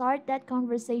could start that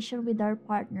conversation with our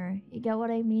partner. You get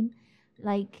what I mean?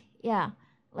 Like,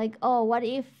 oh, what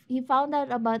if he found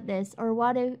out about this, or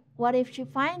what if she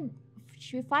find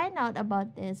out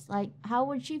about this? Like, how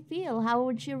would she feel? How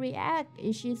would she react?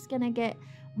 Is she gonna get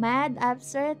mad,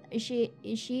 upset? Is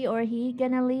she or he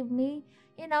gonna leave me?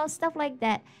 Stuff like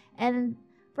that. And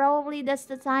probably that's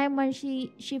the time when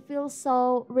she feels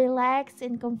so relaxed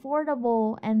and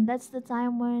comfortable, and that's the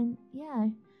time when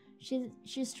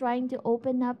she's trying to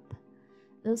open up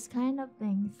those kind of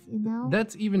things.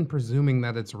 That's even presuming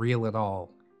that it's real at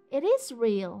all. It is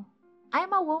real.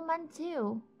 I'm a woman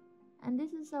too. And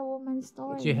this is a woman's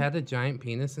story. You had a giant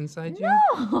penis inside you?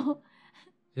 No!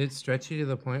 Did it stretch you to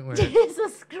the point where...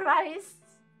 Jesus Christ!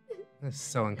 That's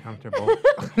so uncomfortable.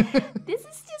 This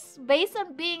is just based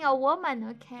on being a woman,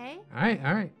 okay? All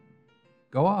right.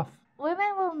 Go off.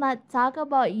 Women will not talk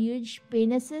about huge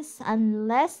penises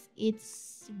unless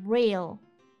it's real.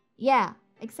 Yeah,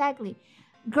 exactly.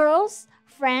 Girls,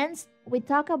 friends, we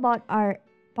talk about our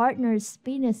partner's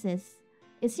penises.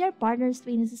 Is your partner's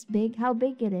penis big? How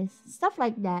big it is? Stuff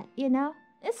like that,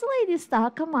 It's ladies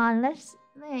talk. Come on, let's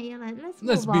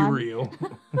move on. Be real.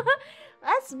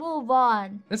 Let's move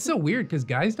on. That's so weird because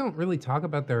guys don't really talk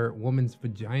about their woman's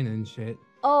vagina and shit.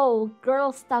 Oh,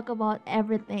 girls talk about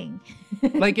everything.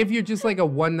 Like if you're just like a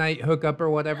one night hookup or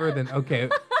whatever, then okay,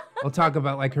 we'll talk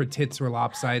about like her tits were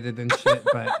lopsided and shit.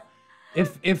 But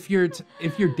if you're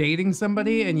dating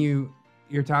somebody and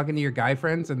you're talking to your guy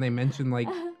friends and they mention like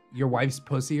your wife's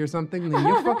pussy or something, then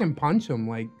you fucking punch them.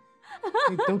 Like,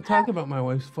 don't talk about my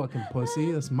wife's fucking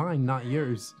pussy. That's mine, not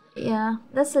yours. Yeah,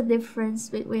 that's the difference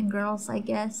between girls, I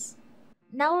guess.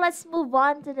 Now let's move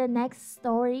on to the next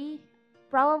story.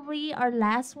 Probably our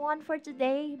last one for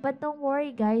today. But don't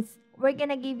worry, guys. We're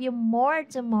gonna give you more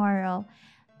tomorrow.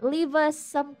 Leave us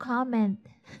some comment.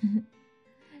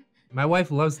 My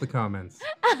wife loves the comments.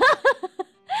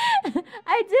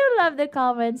 I do love the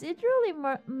comments. It really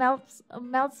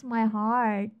melts my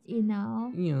heart,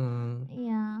 Yeah.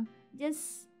 Yeah.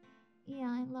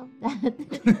 I love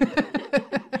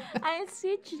that. I'm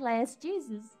speechless.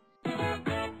 Jesus.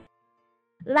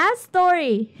 Last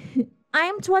story.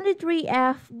 I'm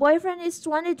 23F. Boyfriend is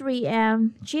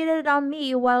 23M. Cheated on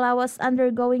me while I was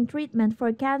undergoing treatment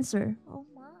for cancer. Oh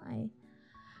my.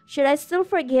 Should I still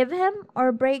forgive him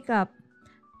or break up?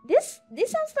 This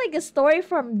sounds like a story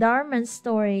from Darman's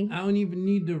story. I don't even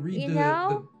need to read I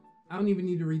don't even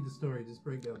need to read the story. Just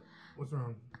break up. What's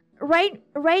wrong?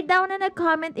 Write down in a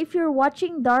comment if you're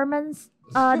watching Darman's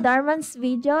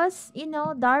videos.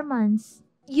 Darman's.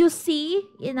 You see,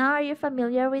 are you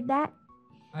familiar with that?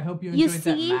 I hope you enjoyed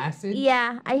that message.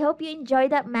 Yeah, I hope you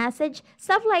enjoyed that message.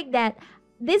 Stuff like that.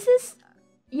 this is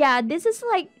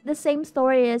like the same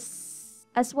story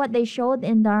as what they showed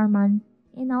in Dharman.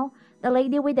 You know, the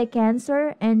lady with the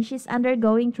cancer, and she's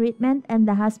undergoing treatment, and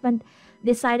the husband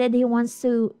decided he wants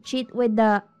to cheat with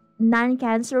the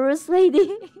non-cancerous lady.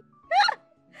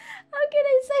 How can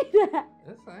I say that?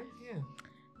 That's fine, yeah.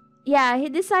 Yeah, he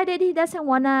decided he doesn't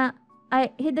wanna.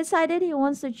 He decided he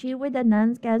wants to cheat with a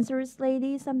non-cancerous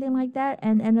lady, something like that,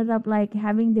 and ended up like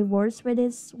having divorce with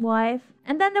his wife.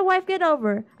 And then the wife get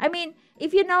over. I mean,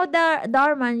 if you know the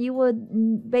Dharman, you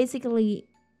would basically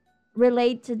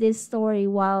relate to this story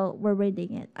while we're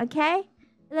reading it. Okay,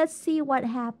 let's see what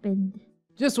happened.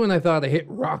 Just when I thought I hit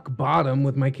rock bottom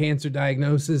with my cancer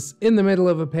diagnosis in the middle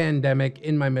of a pandemic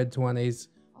in my mid-20s,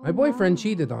 my boyfriend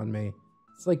cheated on me.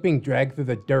 It's like being dragged through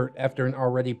the dirt after an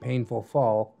already painful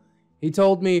fall. He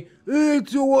told me,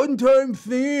 it's a one-time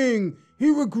thing. He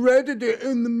regretted it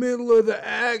in the middle of the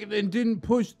act and didn't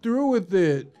push through with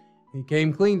it. He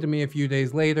came clean to me a few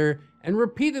days later and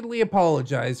repeatedly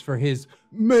apologized for his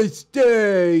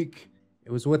mistake.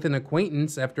 It was with an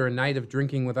acquaintance after a night of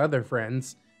drinking with other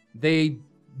friends. They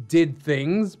did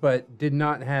things, but did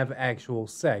not have actual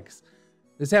sex.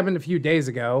 This happened a few days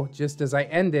ago, just as I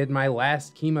ended my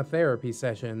last chemotherapy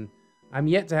session. I'm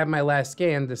yet to have my last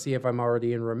scan to see if I'm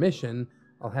already in remission.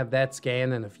 I'll have that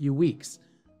scan in a few weeks.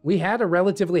 We had a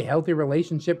relatively healthy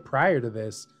relationship prior to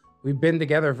this. We've been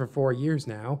together for 4 years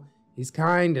now. He's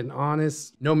kind and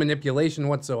honest, no manipulation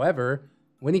whatsoever.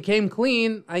 When he came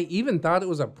clean, I even thought it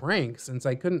was a prank since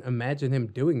I couldn't imagine him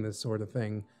doing this sort of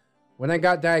thing. When I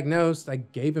got diagnosed, I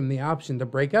gave him the option to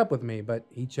break up with me, but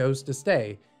he chose to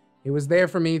stay. He was there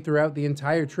for me throughout the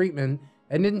entire treatment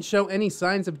and didn't show any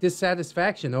signs of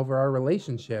dissatisfaction over our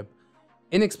relationship.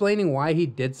 In explaining why he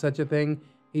did such a thing,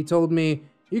 he told me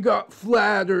he got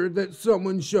flattered that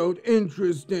someone showed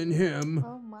interest in him.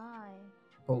 Oh my.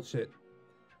 Bullshit.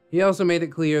 He also made it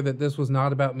clear that this was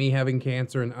not about me having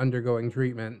cancer and undergoing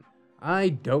treatment. I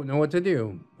don't know what to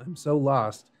do. I'm so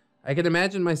lost. I can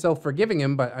imagine myself forgiving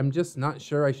him, but I'm just not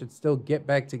sure I should still get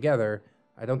back together.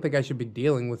 I don't think I should be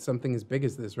dealing with something as big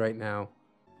as this right now.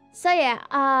 So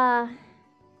yeah,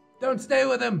 Don't stay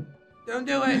with him! Don't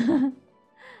do it!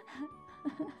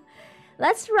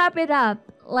 let's wrap it up.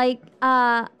 Like,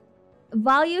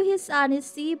 value his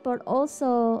honesty, but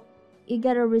also you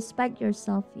gotta respect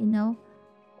yourself, you know?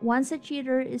 Once a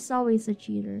cheater is always a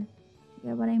cheater. You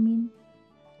get what I mean?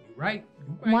 Right.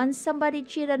 Once somebody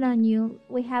cheated on you,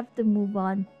 we have to move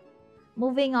on.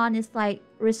 Moving on is like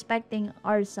respecting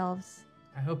ourselves.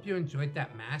 I hope you enjoyed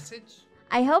that message.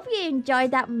 I hope you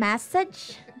enjoyed that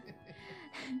message.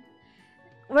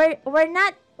 we're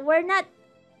not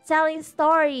telling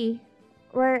story.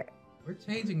 We're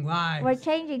changing lives. We're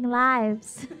changing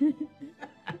lives.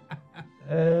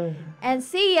 And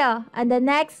see ya on the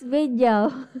next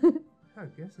video. I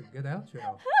guess a good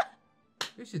outro.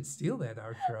 You should steal that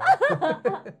outro.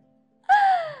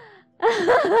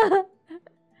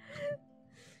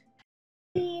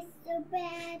 He's so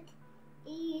bad.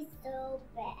 He's so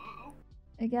bad.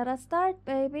 I gotta start,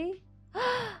 baby.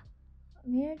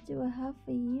 Married to a half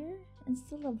a year and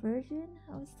still a virgin?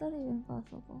 How is that even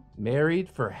possible? Married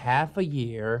for half a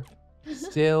year,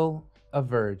 still a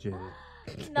virgin.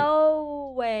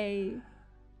 No way.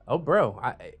 Oh, bro,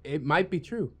 it might be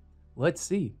true. Let's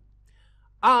see.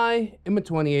 I am a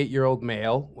 28-year-old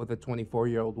male with a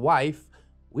 24-year-old wife.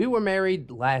 We were married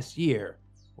last year.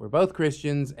 We're both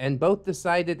Christians and both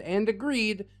decided and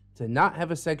agreed to not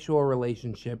have a sexual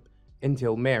relationship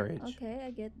until marriage. Okay,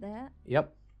 I get that.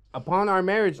 Yep. Upon our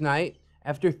marriage night,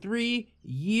 after 3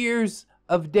 years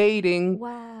of dating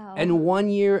Wow. and 1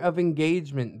 year of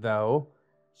engagement, though,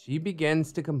 she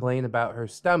begins to complain about her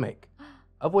stomach,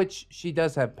 of which she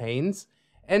does have pains.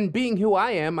 And being who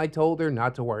I am, I told her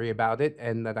not to worry about it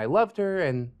and that I loved her,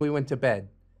 and we went to bed.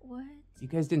 What? You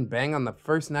guys didn't bang on the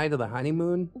first night of the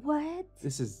honeymoon? What?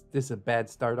 This is a bad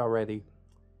start already.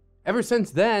 Ever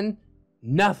since then,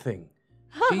 nothing.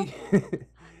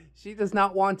 She does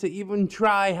not want to even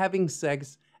try having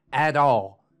sex at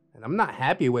all. And I'm not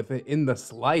happy with it in the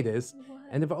slightest. What?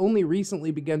 And have only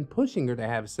recently begun pushing her to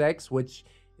have sex, which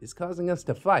is causing us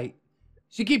to fight.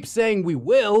 She keeps saying we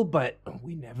will, but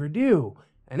we never do.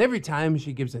 And every time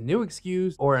she gives a new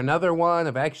excuse or another one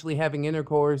of actually having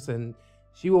intercourse, and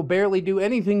she will barely do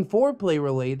anything foreplay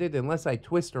related unless I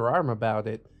twist her arm about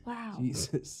it. Wow.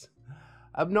 Jesus.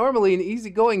 I'm normally an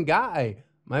easygoing guy.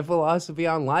 My philosophy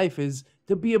on life is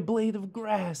to be a blade of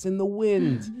grass in the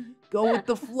wind. Go with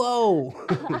the flow.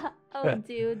 Oh,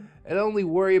 dude. And only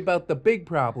worry about the big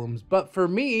problems. But for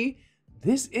me,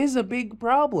 this is a big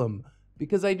problem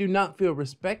because I do not feel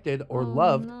respected or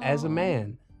loved as a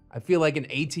man. I feel like an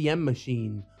ATM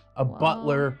machine, a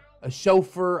butler, a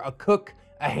chauffeur, a cook,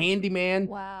 a handyman,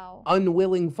 Wow.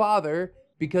 unwilling father,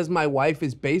 because my wife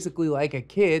is basically like a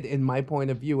kid in my point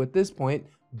of view at this point,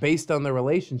 based on the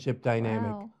relationship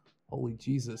dynamic. Wow. Holy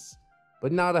Jesus.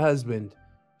 But not a husband.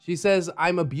 She says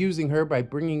I'm abusing her by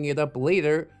bringing it up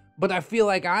later, but I feel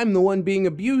like I'm the one being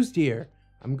abused here.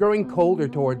 I'm growing colder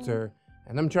towards her,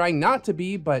 and I'm trying not to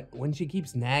be, but when she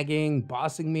keeps nagging,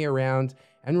 bossing me around,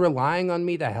 and relying on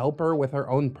me to help her with her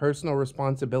own personal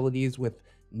responsibilities with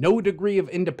no degree of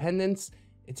independence,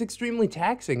 it's extremely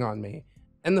taxing on me.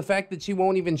 And the fact that she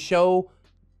won't even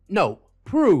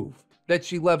prove that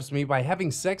she loves me by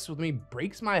having sex with me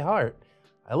breaks my heart.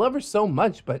 I love her so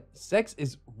much, but sex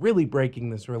is really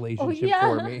breaking this relationship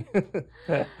for me.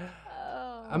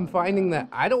 I'm finding that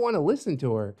I don't want to listen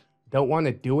to her, don't want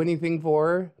to do anything for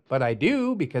her, but I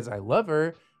do because I love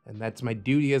her, and that's my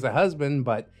duty as a husband.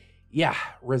 But yeah,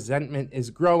 resentment is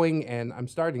growing, and I'm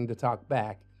starting to talk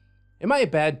back. Am I a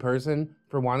bad person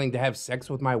for wanting to have sex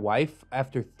with my wife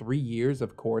after 3 years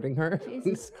of courting her?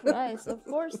 Jesus Christ, of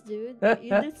course, dude.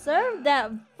 You deserve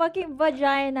that fucking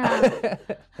vagina.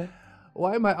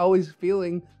 Why am I always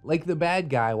feeling like the bad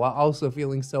guy while also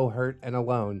feeling so hurt and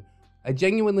alone? I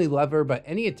genuinely love her, but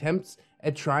any attempts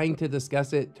at trying to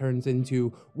discuss it turns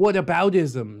into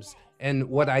whataboutisms and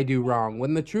what I do wrong,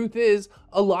 when the truth is,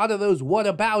 a lot of those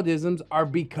whataboutisms are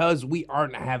because we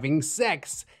aren't having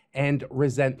sex, and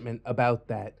resentment about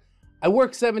that. I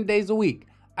work 7 days a week.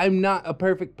 I'm not a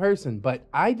perfect person, but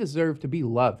I deserve to be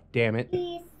loved, damn it.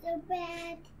 He's so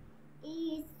bad.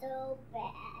 He's so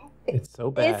bad. It's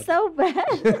so bad. It's so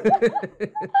bad.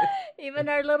 Even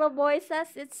our little boy says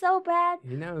it's so bad.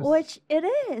 He knows. Which it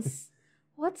is.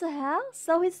 What the hell?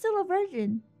 So he's still a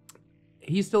virgin.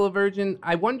 He's still a virgin.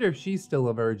 I wonder if she's still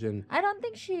a virgin. I don't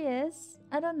think she is.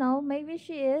 I don't know. Maybe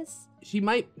she is. She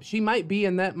might be,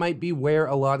 and that might be where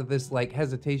a lot of this like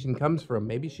hesitation comes from.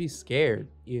 Maybe she's scared,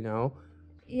 you know?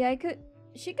 Yeah,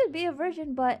 she could be a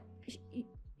virgin, but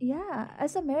yeah,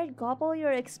 as a married couple,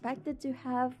 you're expected to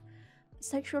have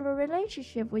sexual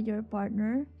relationship with your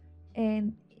partner.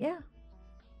 And yeah.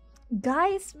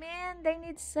 Guys, man, they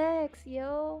need sex,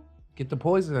 yo. Get the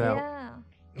poison out.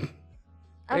 Yeah.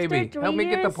 Baby, help me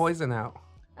get the poison out.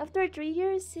 After 3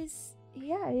 years,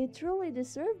 he truly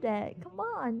deserved that. Come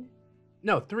on.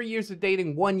 No, 3 years of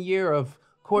dating, 1 year of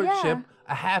courtship,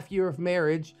 a half year of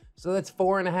marriage. So that's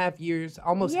 4.5 years,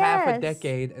 almost half a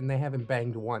decade, and they haven't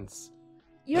banged once.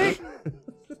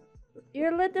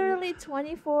 You're literally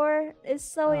 24. It's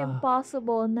so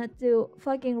impossible not to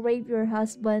fucking rape your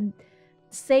husband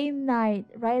same night,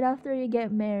 right after you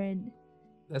get married.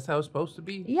 That's how it's supposed to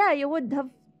be? Yeah, you would have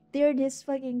teared his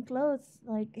fucking clothes.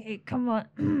 Like, hey, come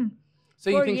on. So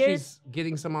you think she's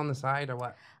getting some on the side or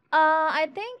what? I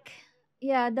think,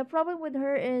 yeah, the problem with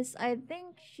her is I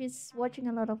think she's watching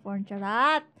a lot of porn.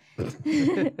 Charat.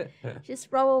 She's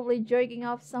probably jerking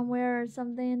off somewhere or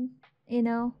something, you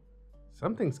know.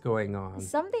 Something's going on.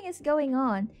 Something is going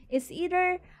on. It's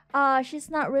either she's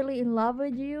not really in love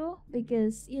with you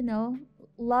because, you know,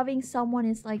 loving someone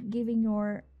is like giving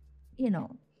your, you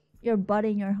know, your body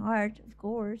and your heart, of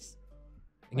course.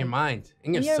 In your mind,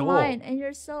 in your soul. Mind and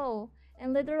your soul.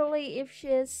 And literally, if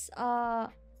she's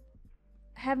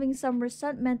having some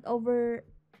resentment over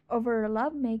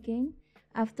lovemaking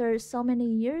after so many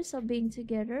years of being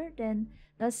together, then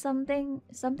that's something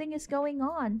is going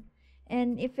on.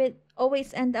 And if it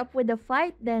always end up with a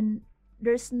fight, then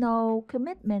there's no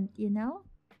commitment, you know?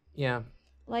 Yeah.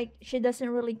 Like, she doesn't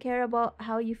really care about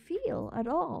how you feel at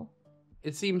all.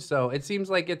 It seems so. It seems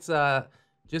like it's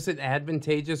just an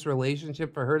advantageous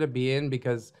relationship for her to be in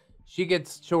because she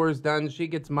gets chores done, she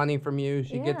gets money from you,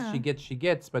 she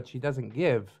gets, but she doesn't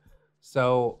give.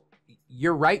 So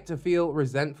you're right to feel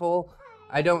resentful.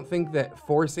 I don't think that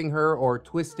forcing her or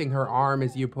twisting her arm,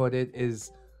 as you put it,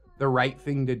 is the right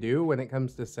thing to do when it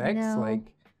comes to sex. No.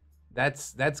 Like,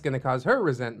 that's going to cause her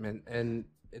resentment, and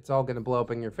it's all going to blow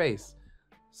up in your face.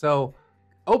 So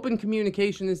open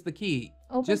communication is the key.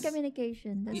 Open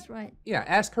communication, that's right. Yeah,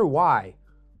 ask her why.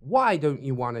 Why don't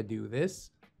you want to do this?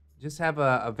 Just have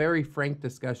a very frank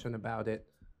discussion about it.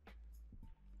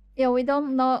 Yeah, we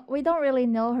don't really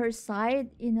know her side,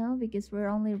 you know, because we're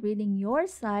only reading your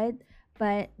side.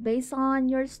 But based on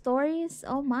your stories,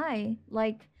 oh my,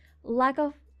 like,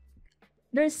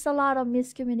 there's a lot of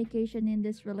miscommunication in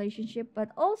this relationship.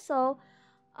 But also,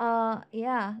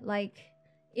 yeah, like,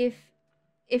 if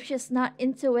she's not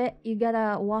into it, you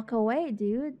gotta walk away,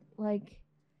 dude. Like,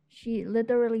 she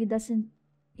literally doesn't,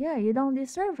 yeah, you don't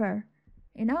deserve her.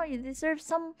 You know, you deserve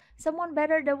someone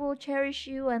better that will cherish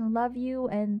you and love you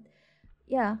and,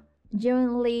 yeah,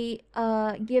 genuinely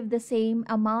give the same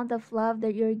amount of love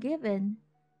that you're given.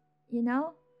 You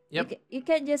know? Yep. You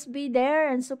can't just be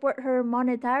there and support her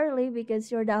monetarily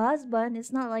because you're the husband.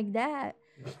 It's not like that.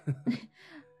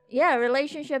 Yeah,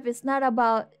 relationship is not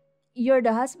about you're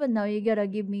the husband now. You gotta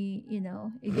give me, you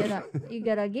know. You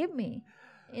gotta give me,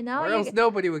 you know. Or else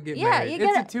nobody would get Yeah, married. you It's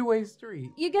gotta- a two-way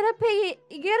street. You gotta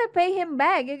pay him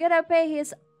back. You gotta pay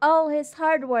all his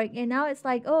hard work. You know, it's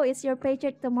like, oh, it's your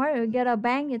paycheck tomorrow. You gotta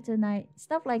bang it tonight.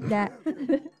 Stuff like that.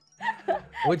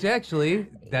 Which actually,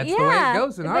 that's the way it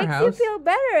goes in our house. It makes you feel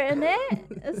better, and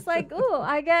it's like, oh,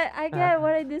 I get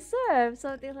what I deserve,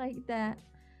 something like that.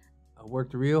 I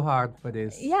worked real hard for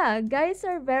this. Yeah, guys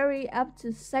are very up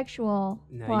to sexual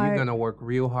Now part. you're gonna work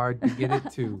real hard to get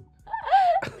it too.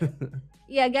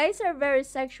 Yeah, guys are very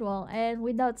sexual, and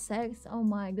without sex, oh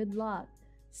my, good luck.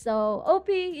 So, OP,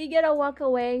 you gotta walk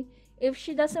away. If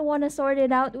she doesn't want to sort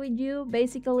it out with you,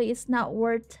 basically, it's not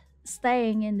worth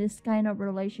staying in this kind of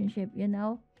relationship, you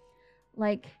know?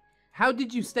 Like, How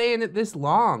did you stay in it this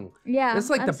long? yeah. It's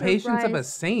like I'm the patience of a surprised.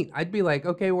 saint. I'd be like,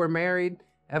 okay, we're married.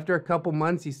 After a couple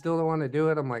months, you still don't want to do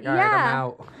it. I'm like, all right, Yeah.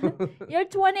 I'm out. You're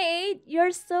 28,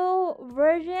 you're still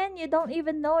virgin, you don't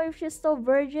even know if she's still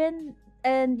virgin,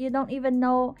 and you don't even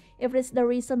know if it's the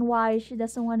reason why she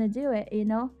doesn't want to do it, you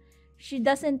know? She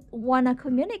doesn't want to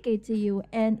communicate to you,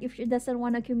 and if she doesn't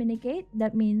want to communicate,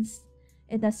 that means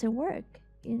it doesn't work,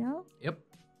 you know? Yep.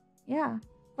 Yeah.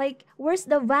 Like, where's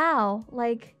the vow?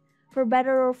 Like, for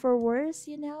better or for worse,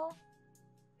 you know?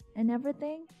 And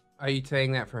everything? Are you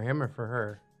saying that for him or for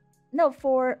her? No,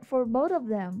 for both of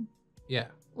them. Yeah.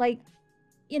 Like,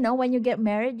 you know, when you get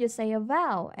married, you say a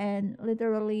vow, and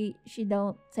literally she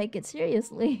don't take it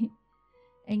seriously.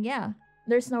 And yeah,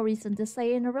 there's no reason to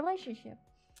stay in a relationship.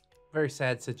 Very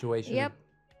sad situation. Yep.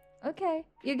 Okay.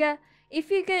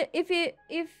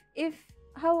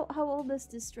 How old is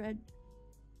this thread?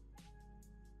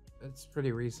 It's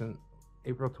pretty recent.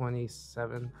 April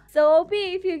 27th. So OP,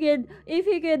 if you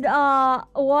could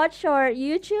watch our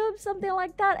YouTube, something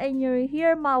like that, and you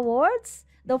hear my words,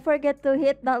 don't forget to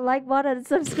hit that like button and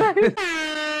subscribe.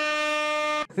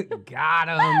 Got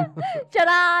him.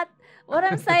 Charat! What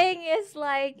I'm saying is,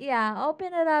 like, yeah,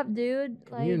 open it up, dude.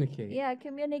 Like, Communicate. Yeah,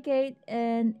 communicate.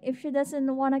 And if she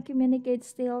doesn't want to communicate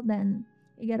still, then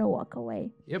you gotta walk away.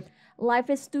 Yep. Life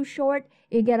is too short.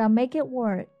 You gotta make it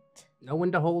work. No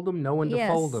one to hold him, no one to Yes.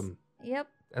 fold him. Yep.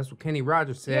 That's what Kenny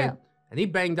Rogers said. Yeah. And he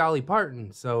banged Dolly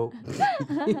Parton, so.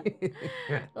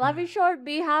 Life is short.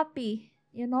 Be happy.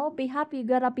 You know, be happy. You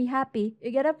gotta be happy.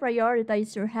 You gotta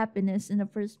prioritize your happiness in the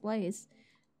first place.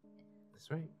 That's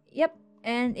right. Yep.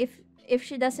 And if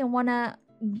she doesn't wanna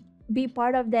be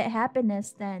part of that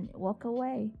happiness, then walk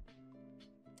away.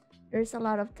 There's a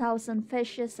lot of thousand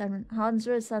fishes and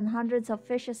hundreds of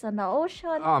fishes in the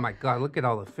ocean. Oh my God, look at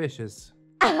all the fishes.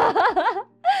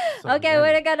 So Okay, many.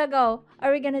 we're gonna go.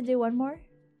 Are we gonna do one more?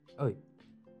 Oh,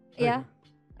 Yeah.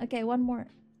 Okay, one more.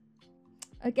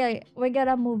 Okay, we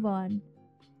gotta move on.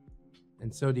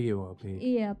 and so do you, OP.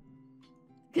 Yep.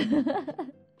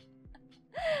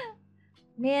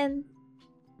 Man,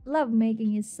 love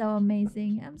making is so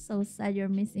amazing. I'm so sad you're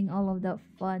missing all of that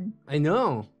fun. I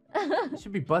know. You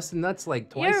should be busting nuts like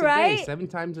twice You're a day, right. 7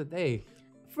 times a day.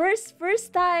 First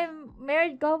time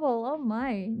married couple. Oh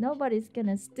my, nobody's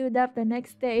gonna stood up the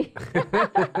next day.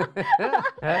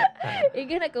 You're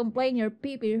gonna complain your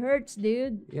pee-pee hurts,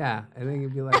 dude. Yeah, and then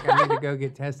you'd be like, I need to go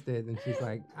get tested. And she's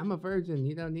like, I'm a virgin.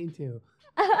 You don't need to.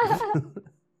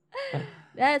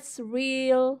 That's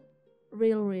real.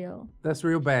 That's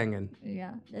real banging.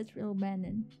 Yeah, that's real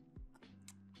banning.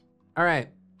 All right.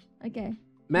 Okay.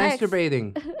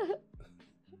 Masturbating.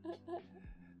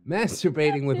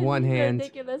 Masturbating with This one is hand,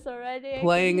 ridiculous already.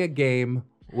 playing a game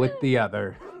with the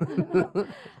other.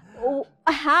 Oh,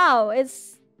 how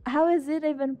is it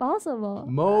even possible?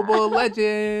 Mobile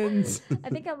Legends. I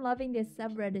think I'm loving this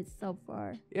subreddit so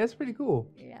far. Yeah, it's pretty cool.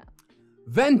 Yeah.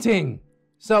 Venting.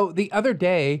 So the other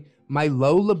day, my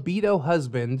low libido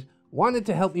husband wanted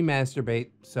to help me masturbate,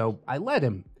 so I let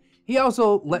him. He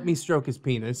also let me stroke his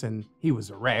penis, and he was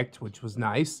erect, which was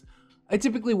nice. I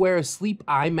typically wear a sleep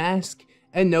eye mask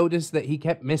and noticed that he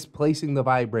kept misplacing the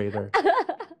vibrator.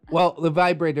 Well, the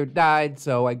vibrator died,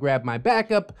 so I grabbed my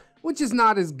backup, which is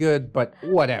not as good, but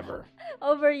whatever.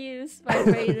 Overused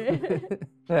vibrator.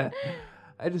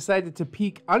 I decided to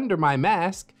peek under my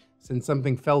mask since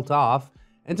something felt off,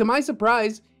 and to my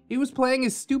surprise, he was playing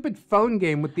his stupid phone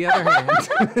game with the other hand.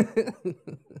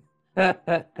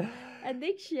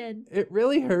 Addiction. It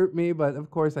really hurt me, but of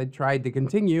course I tried to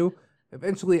continue.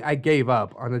 Eventually, I gave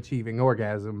up on achieving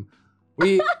orgasm.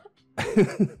 What's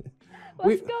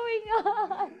going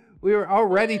on? We were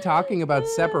already talking about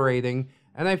separating,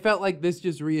 and I felt like this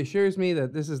just reassures me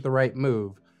that this is the right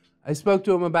move. I spoke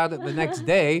to him about it the next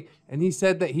day, and he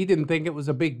said that he didn't think it was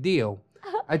a big deal.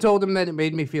 I told him that it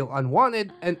made me feel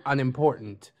unwanted and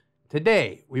unimportant.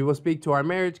 Today, we will speak to our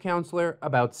marriage counselor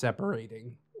about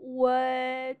separating.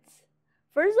 What?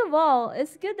 First of all,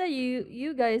 it's good that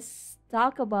you guys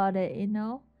talk about it, you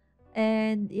know?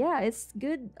 And yeah, it's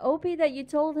good, OP, that you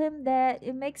told him that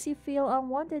it makes you feel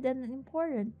unwanted and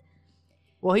important.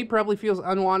 Well, he probably feels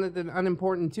unwanted and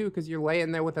unimportant too, because you're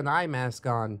laying there with an eye mask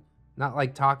on. Not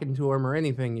like talking to him or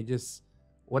anything. You just,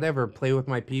 whatever, play with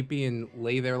my peepee and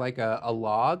lay there like a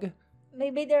log.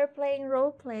 Maybe they're playing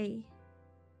role play.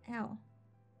 Ow.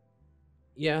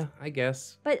 Yeah, I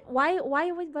guess. But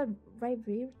why with the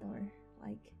vibrator?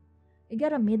 Like, you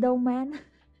got a middleman?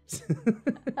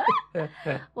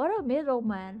 What a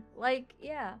middleman. Like,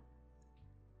 yeah.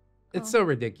 It's so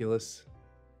ridiculous.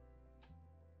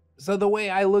 So the way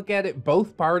I look at it,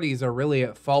 both parties are really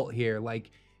at fault here.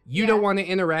 Like, you don't want to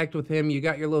interact with him. You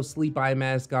got your little sleep eye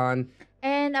mask on.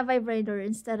 And a vibrator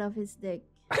instead of his dick.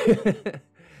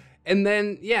 And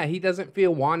then, yeah, he doesn't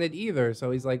feel wanted either.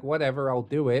 So he's like, whatever, I'll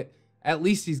do it. At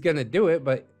least he's going to do it.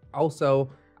 But also,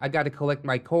 I got to collect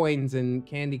my coins in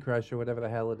Candy Crush or whatever the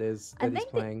hell it is that he's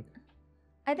playing.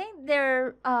 I think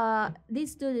they're,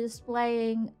 this dude is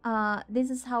playing,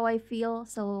 this is how I feel,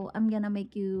 so I'm gonna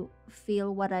make you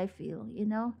feel what I feel, you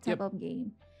know, type of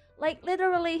game. Like,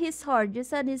 literally, he's hard. You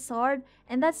said he's hard,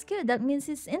 and that's good. That means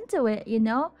he's into it, you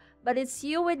know? But it's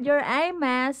you with your eye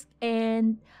mask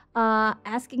and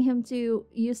asking him to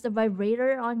use the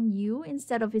vibrator on you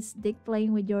instead of his dick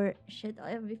playing with your shit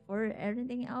before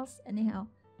everything else. Anyhow.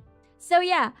 So,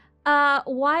 yeah.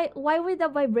 Why with a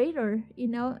vibrator? You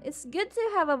know, it's good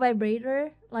to have a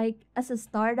vibrator like as a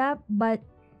startup, but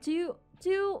to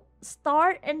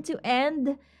start and to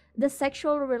end the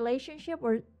sexual relationship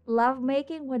or love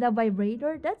making with a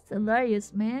vibrator, that's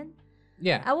hilarious, man.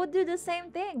 Yeah, I would do the same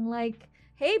thing. Like,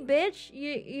 hey, bitch,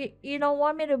 you don't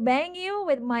want me to bang you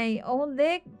with my own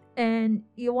dick, and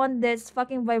you want this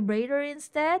fucking vibrator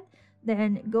instead?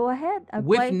 Then go ahead.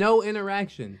 With no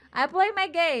interaction. I play my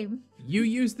game. You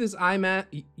use this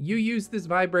you use this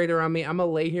vibrator on me. I'm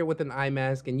gonna lay here with an eye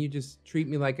mask, and you just treat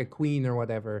me like a queen or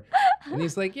whatever. And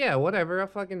he's like, yeah, whatever.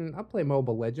 I'll play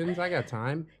Mobile Legends. I got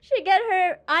time. She got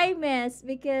her eye mask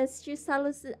because she's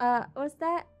what's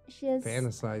that? She's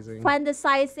fantasizing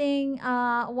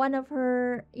one of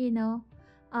her,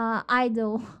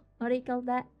 idol. What do you call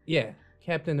that? Yeah.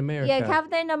 Captain America. Yeah,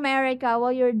 Captain America.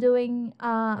 While you're doing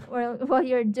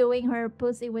her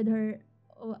pussy with her,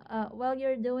 while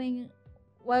you're doing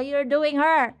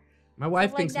her. My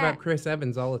wife thinks about Chris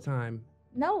Evans all the time.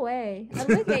 No way. I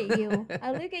look at you.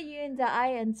 I look at you in the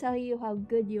eye and tell you how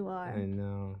good you are. I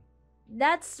know.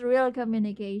 That's real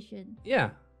communication. Yeah.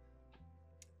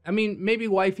 I mean, maybe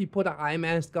wifey put an eye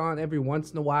mask on every once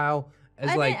in a while.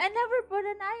 I never put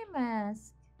an eye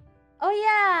mask. Oh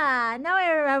yeah, now I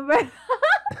remember.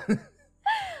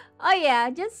 Oh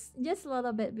yeah, just a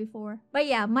little bit before. But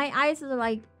yeah, my eyes are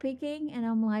like peeking, and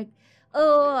I'm like,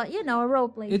 oh, role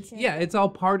play. It's all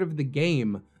part of the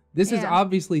game. This is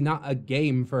obviously not a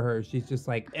game for her. She's just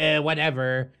like,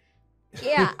 whatever.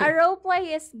 Yeah, a role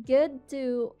play is good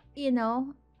to,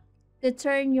 to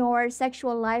turn your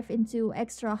sexual life into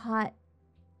extra hot.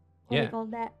 What do you call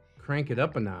that? Crank it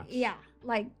up a notch. Yeah,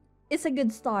 like, it's a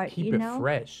good start, Keep it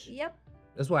fresh. Yep.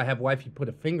 That's why I have wifey put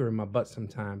a finger in my butt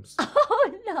sometimes.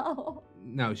 Oh, no.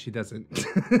 No, she doesn't.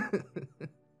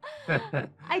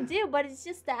 I do, but it's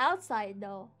just the outside,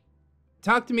 though.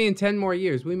 Talk to me in 10 more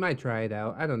years. We might try it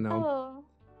out. I don't know. Oh.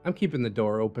 I'm keeping the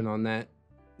door open on that.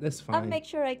 That's fine. I'll make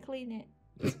sure I clean it.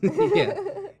 Yeah.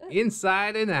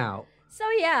 Inside and out. So,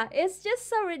 yeah, it's just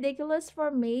so ridiculous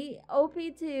for me, OP,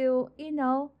 to,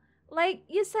 like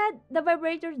you said, the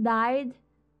vibrator died.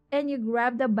 And you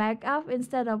grab the back up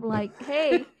instead of like,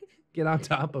 hey. Get on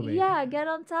top of me. Yeah, get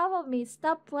on top of me.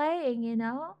 Stop playing,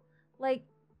 Like,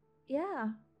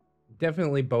 yeah.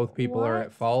 Definitely both people are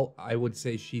at fault. I would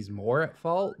say she's more at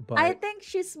fault, but... I think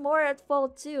she's more at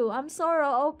fault too. I'm sorry,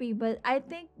 OP, but I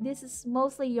think this is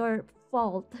mostly your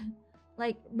fault.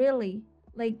 Like, really.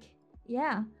 Like,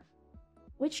 yeah.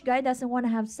 Which guy doesn't want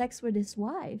to have sex with his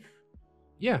wife?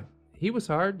 Yeah. He was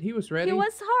hard. He was ready. He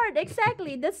was hard.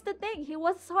 Exactly. That's the thing. He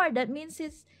was hard. That means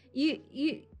it's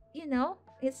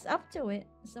up to it.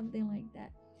 Something like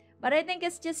that. But I think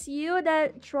it's just you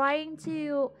that trying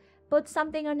to put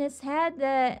something on his head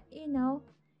that,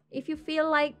 if you feel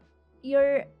like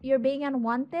you're being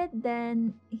unwanted,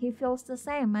 then he feels the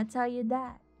same. I tell you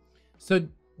that. So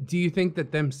do you think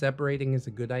that them separating is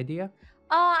a good idea?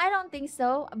 I don't think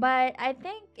so, but I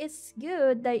think it's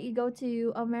good that you go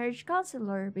to a marriage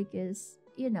counselor because,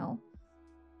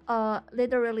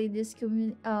 literally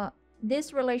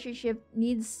this relationship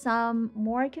needs some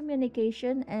more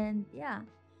communication, and yeah,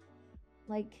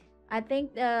 like I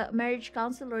think the marriage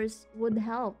counselors would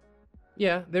help.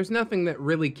 Yeah, there's nothing that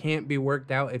really can't be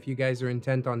worked out if you guys are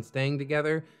intent on staying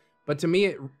together. But to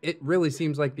me, it really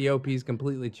seems like the OP's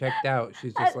completely checked out.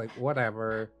 She's just like,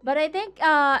 whatever. But I think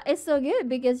it's so good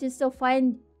because you still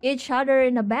find each other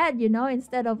in a bed, you know,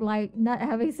 instead of like not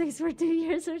having sex for 2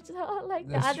 years or so, like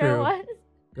That's the other true. ones.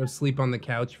 Go sleep on the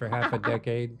couch for half a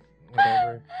decade.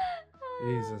 Whatever.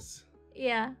 Jesus.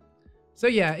 Yeah. So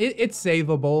yeah, it's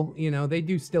savable. You know, they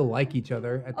do still like each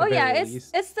other at the Oh yeah, very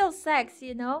least. it's still sex,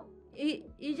 you know.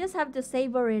 You just have to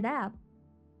savor it up.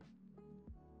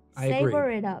 I agree.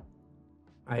 Savor it up.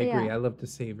 I agree. Yeah. I love to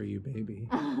savor you, baby.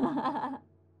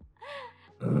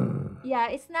 Yeah,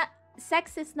 it's not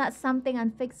sex is not something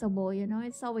unfixable, you know.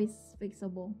 It's always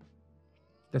fixable.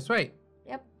 That's right.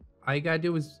 Yep. All you gotta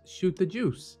do is shoot the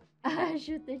juice.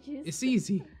 Shoot the juice. It's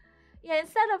easy. Yeah,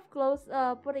 instead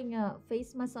of putting a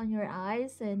face mask on your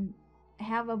eyes and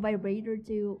have a vibrator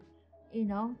to, you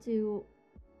know, to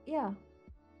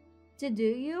do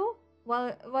you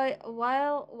while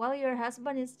your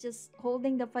husband is just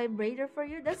holding the vibrator for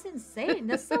you. That's insane.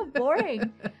 That's so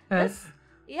boring.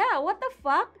 Yeah, what the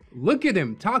fuck? Look at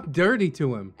him. Talk dirty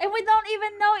to him. And we don't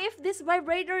even know if this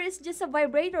vibrator is just a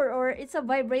vibrator or it's a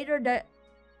vibrator that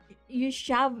you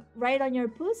shove right on your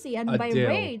pussy and A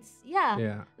vibrates. Yeah,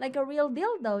 Yeah. like a real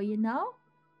dildo, you know?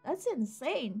 That's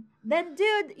insane. Then,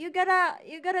 dude, you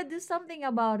gotta do something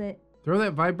about it. Throw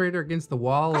that vibrator against the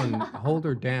wall and hold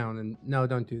her down. And no,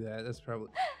 don't do that. That's probably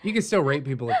you can still rape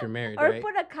people if you're married, Or right?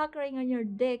 put a cock ring on your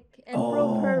dick and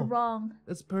prove her Oh. wrong.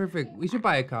 That's perfect. We should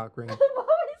buy a cock ring. I'm always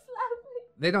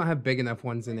laughing. They don't have big enough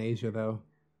ones in Asia though.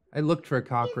 I looked for a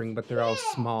cock ring, but they're all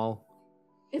small.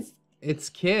 It's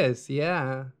Kiss,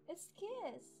 yeah. It's Kiss.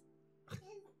 It's kiss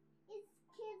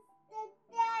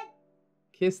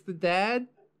Kiss the dad. the dad?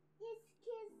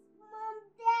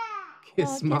 It's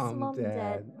Kiss kiss mom dad. mom,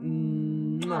 dad.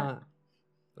 Mwah.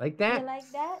 Like that? You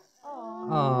like that? Oh.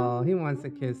 Oh, he wants a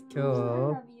kiss I too.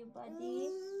 love you, buddy.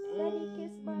 Buddy,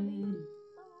 kiss buddy.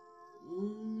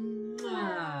 Mwah.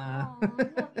 Oh, I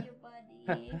love you,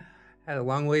 buddy. Had a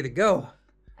long way to go.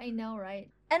 I know, right?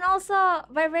 And also,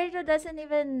 vibrator doesn't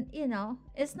even, you know,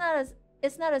 it's not as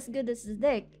good as the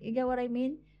dick. You get what I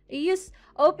mean? You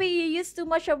use too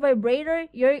much of vibrator,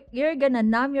 you're gonna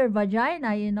numb your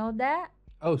vagina. You know that?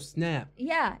 Oh snap!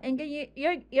 Yeah, and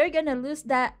you're gonna lose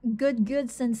that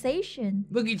good sensation.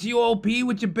 Look at you, OP,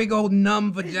 with your big old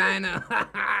numb vagina.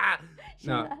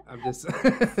 No, I'm just.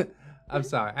 I'm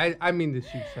sorry. I mean to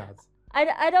shoot shots.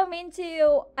 I don't mean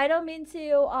to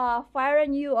fire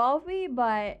on you, Alfie,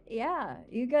 but yeah,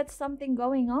 you got something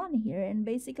going on here, and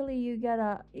basically you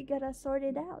gotta sort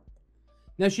it out.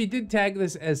 Now she did tag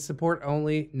this as support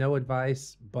only, no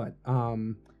advice, but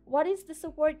What is the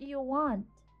support you want?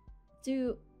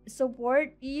 To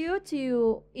support you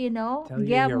to, you know, Tell you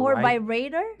get you're more right.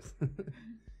 vibrator?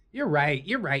 You're right.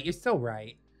 You're right. You're so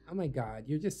right. Oh my God,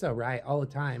 you're just so right all the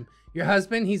time. Your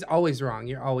husband, he's always wrong.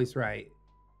 You're always right.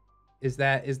 Is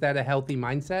that a healthy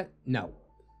mindset? No.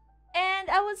 And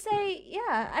I would say,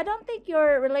 yeah, I don't think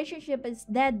your relationship is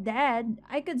dead.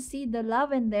 I could see the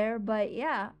love in there, but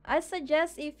yeah, I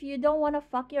suggest if you don't want to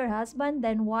fuck your husband,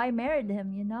 then why marry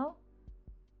him, you know?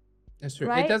 That's true.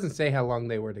 Right? It doesn't say how long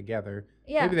they were together.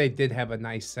 Yeah. Maybe they did have a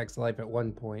nice sex life at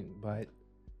one point, but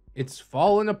it's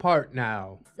falling apart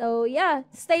now. So yeah,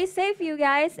 stay safe, you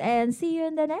guys, and see you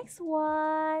in the next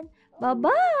one.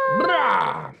 Bye-bye.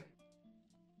 Brah!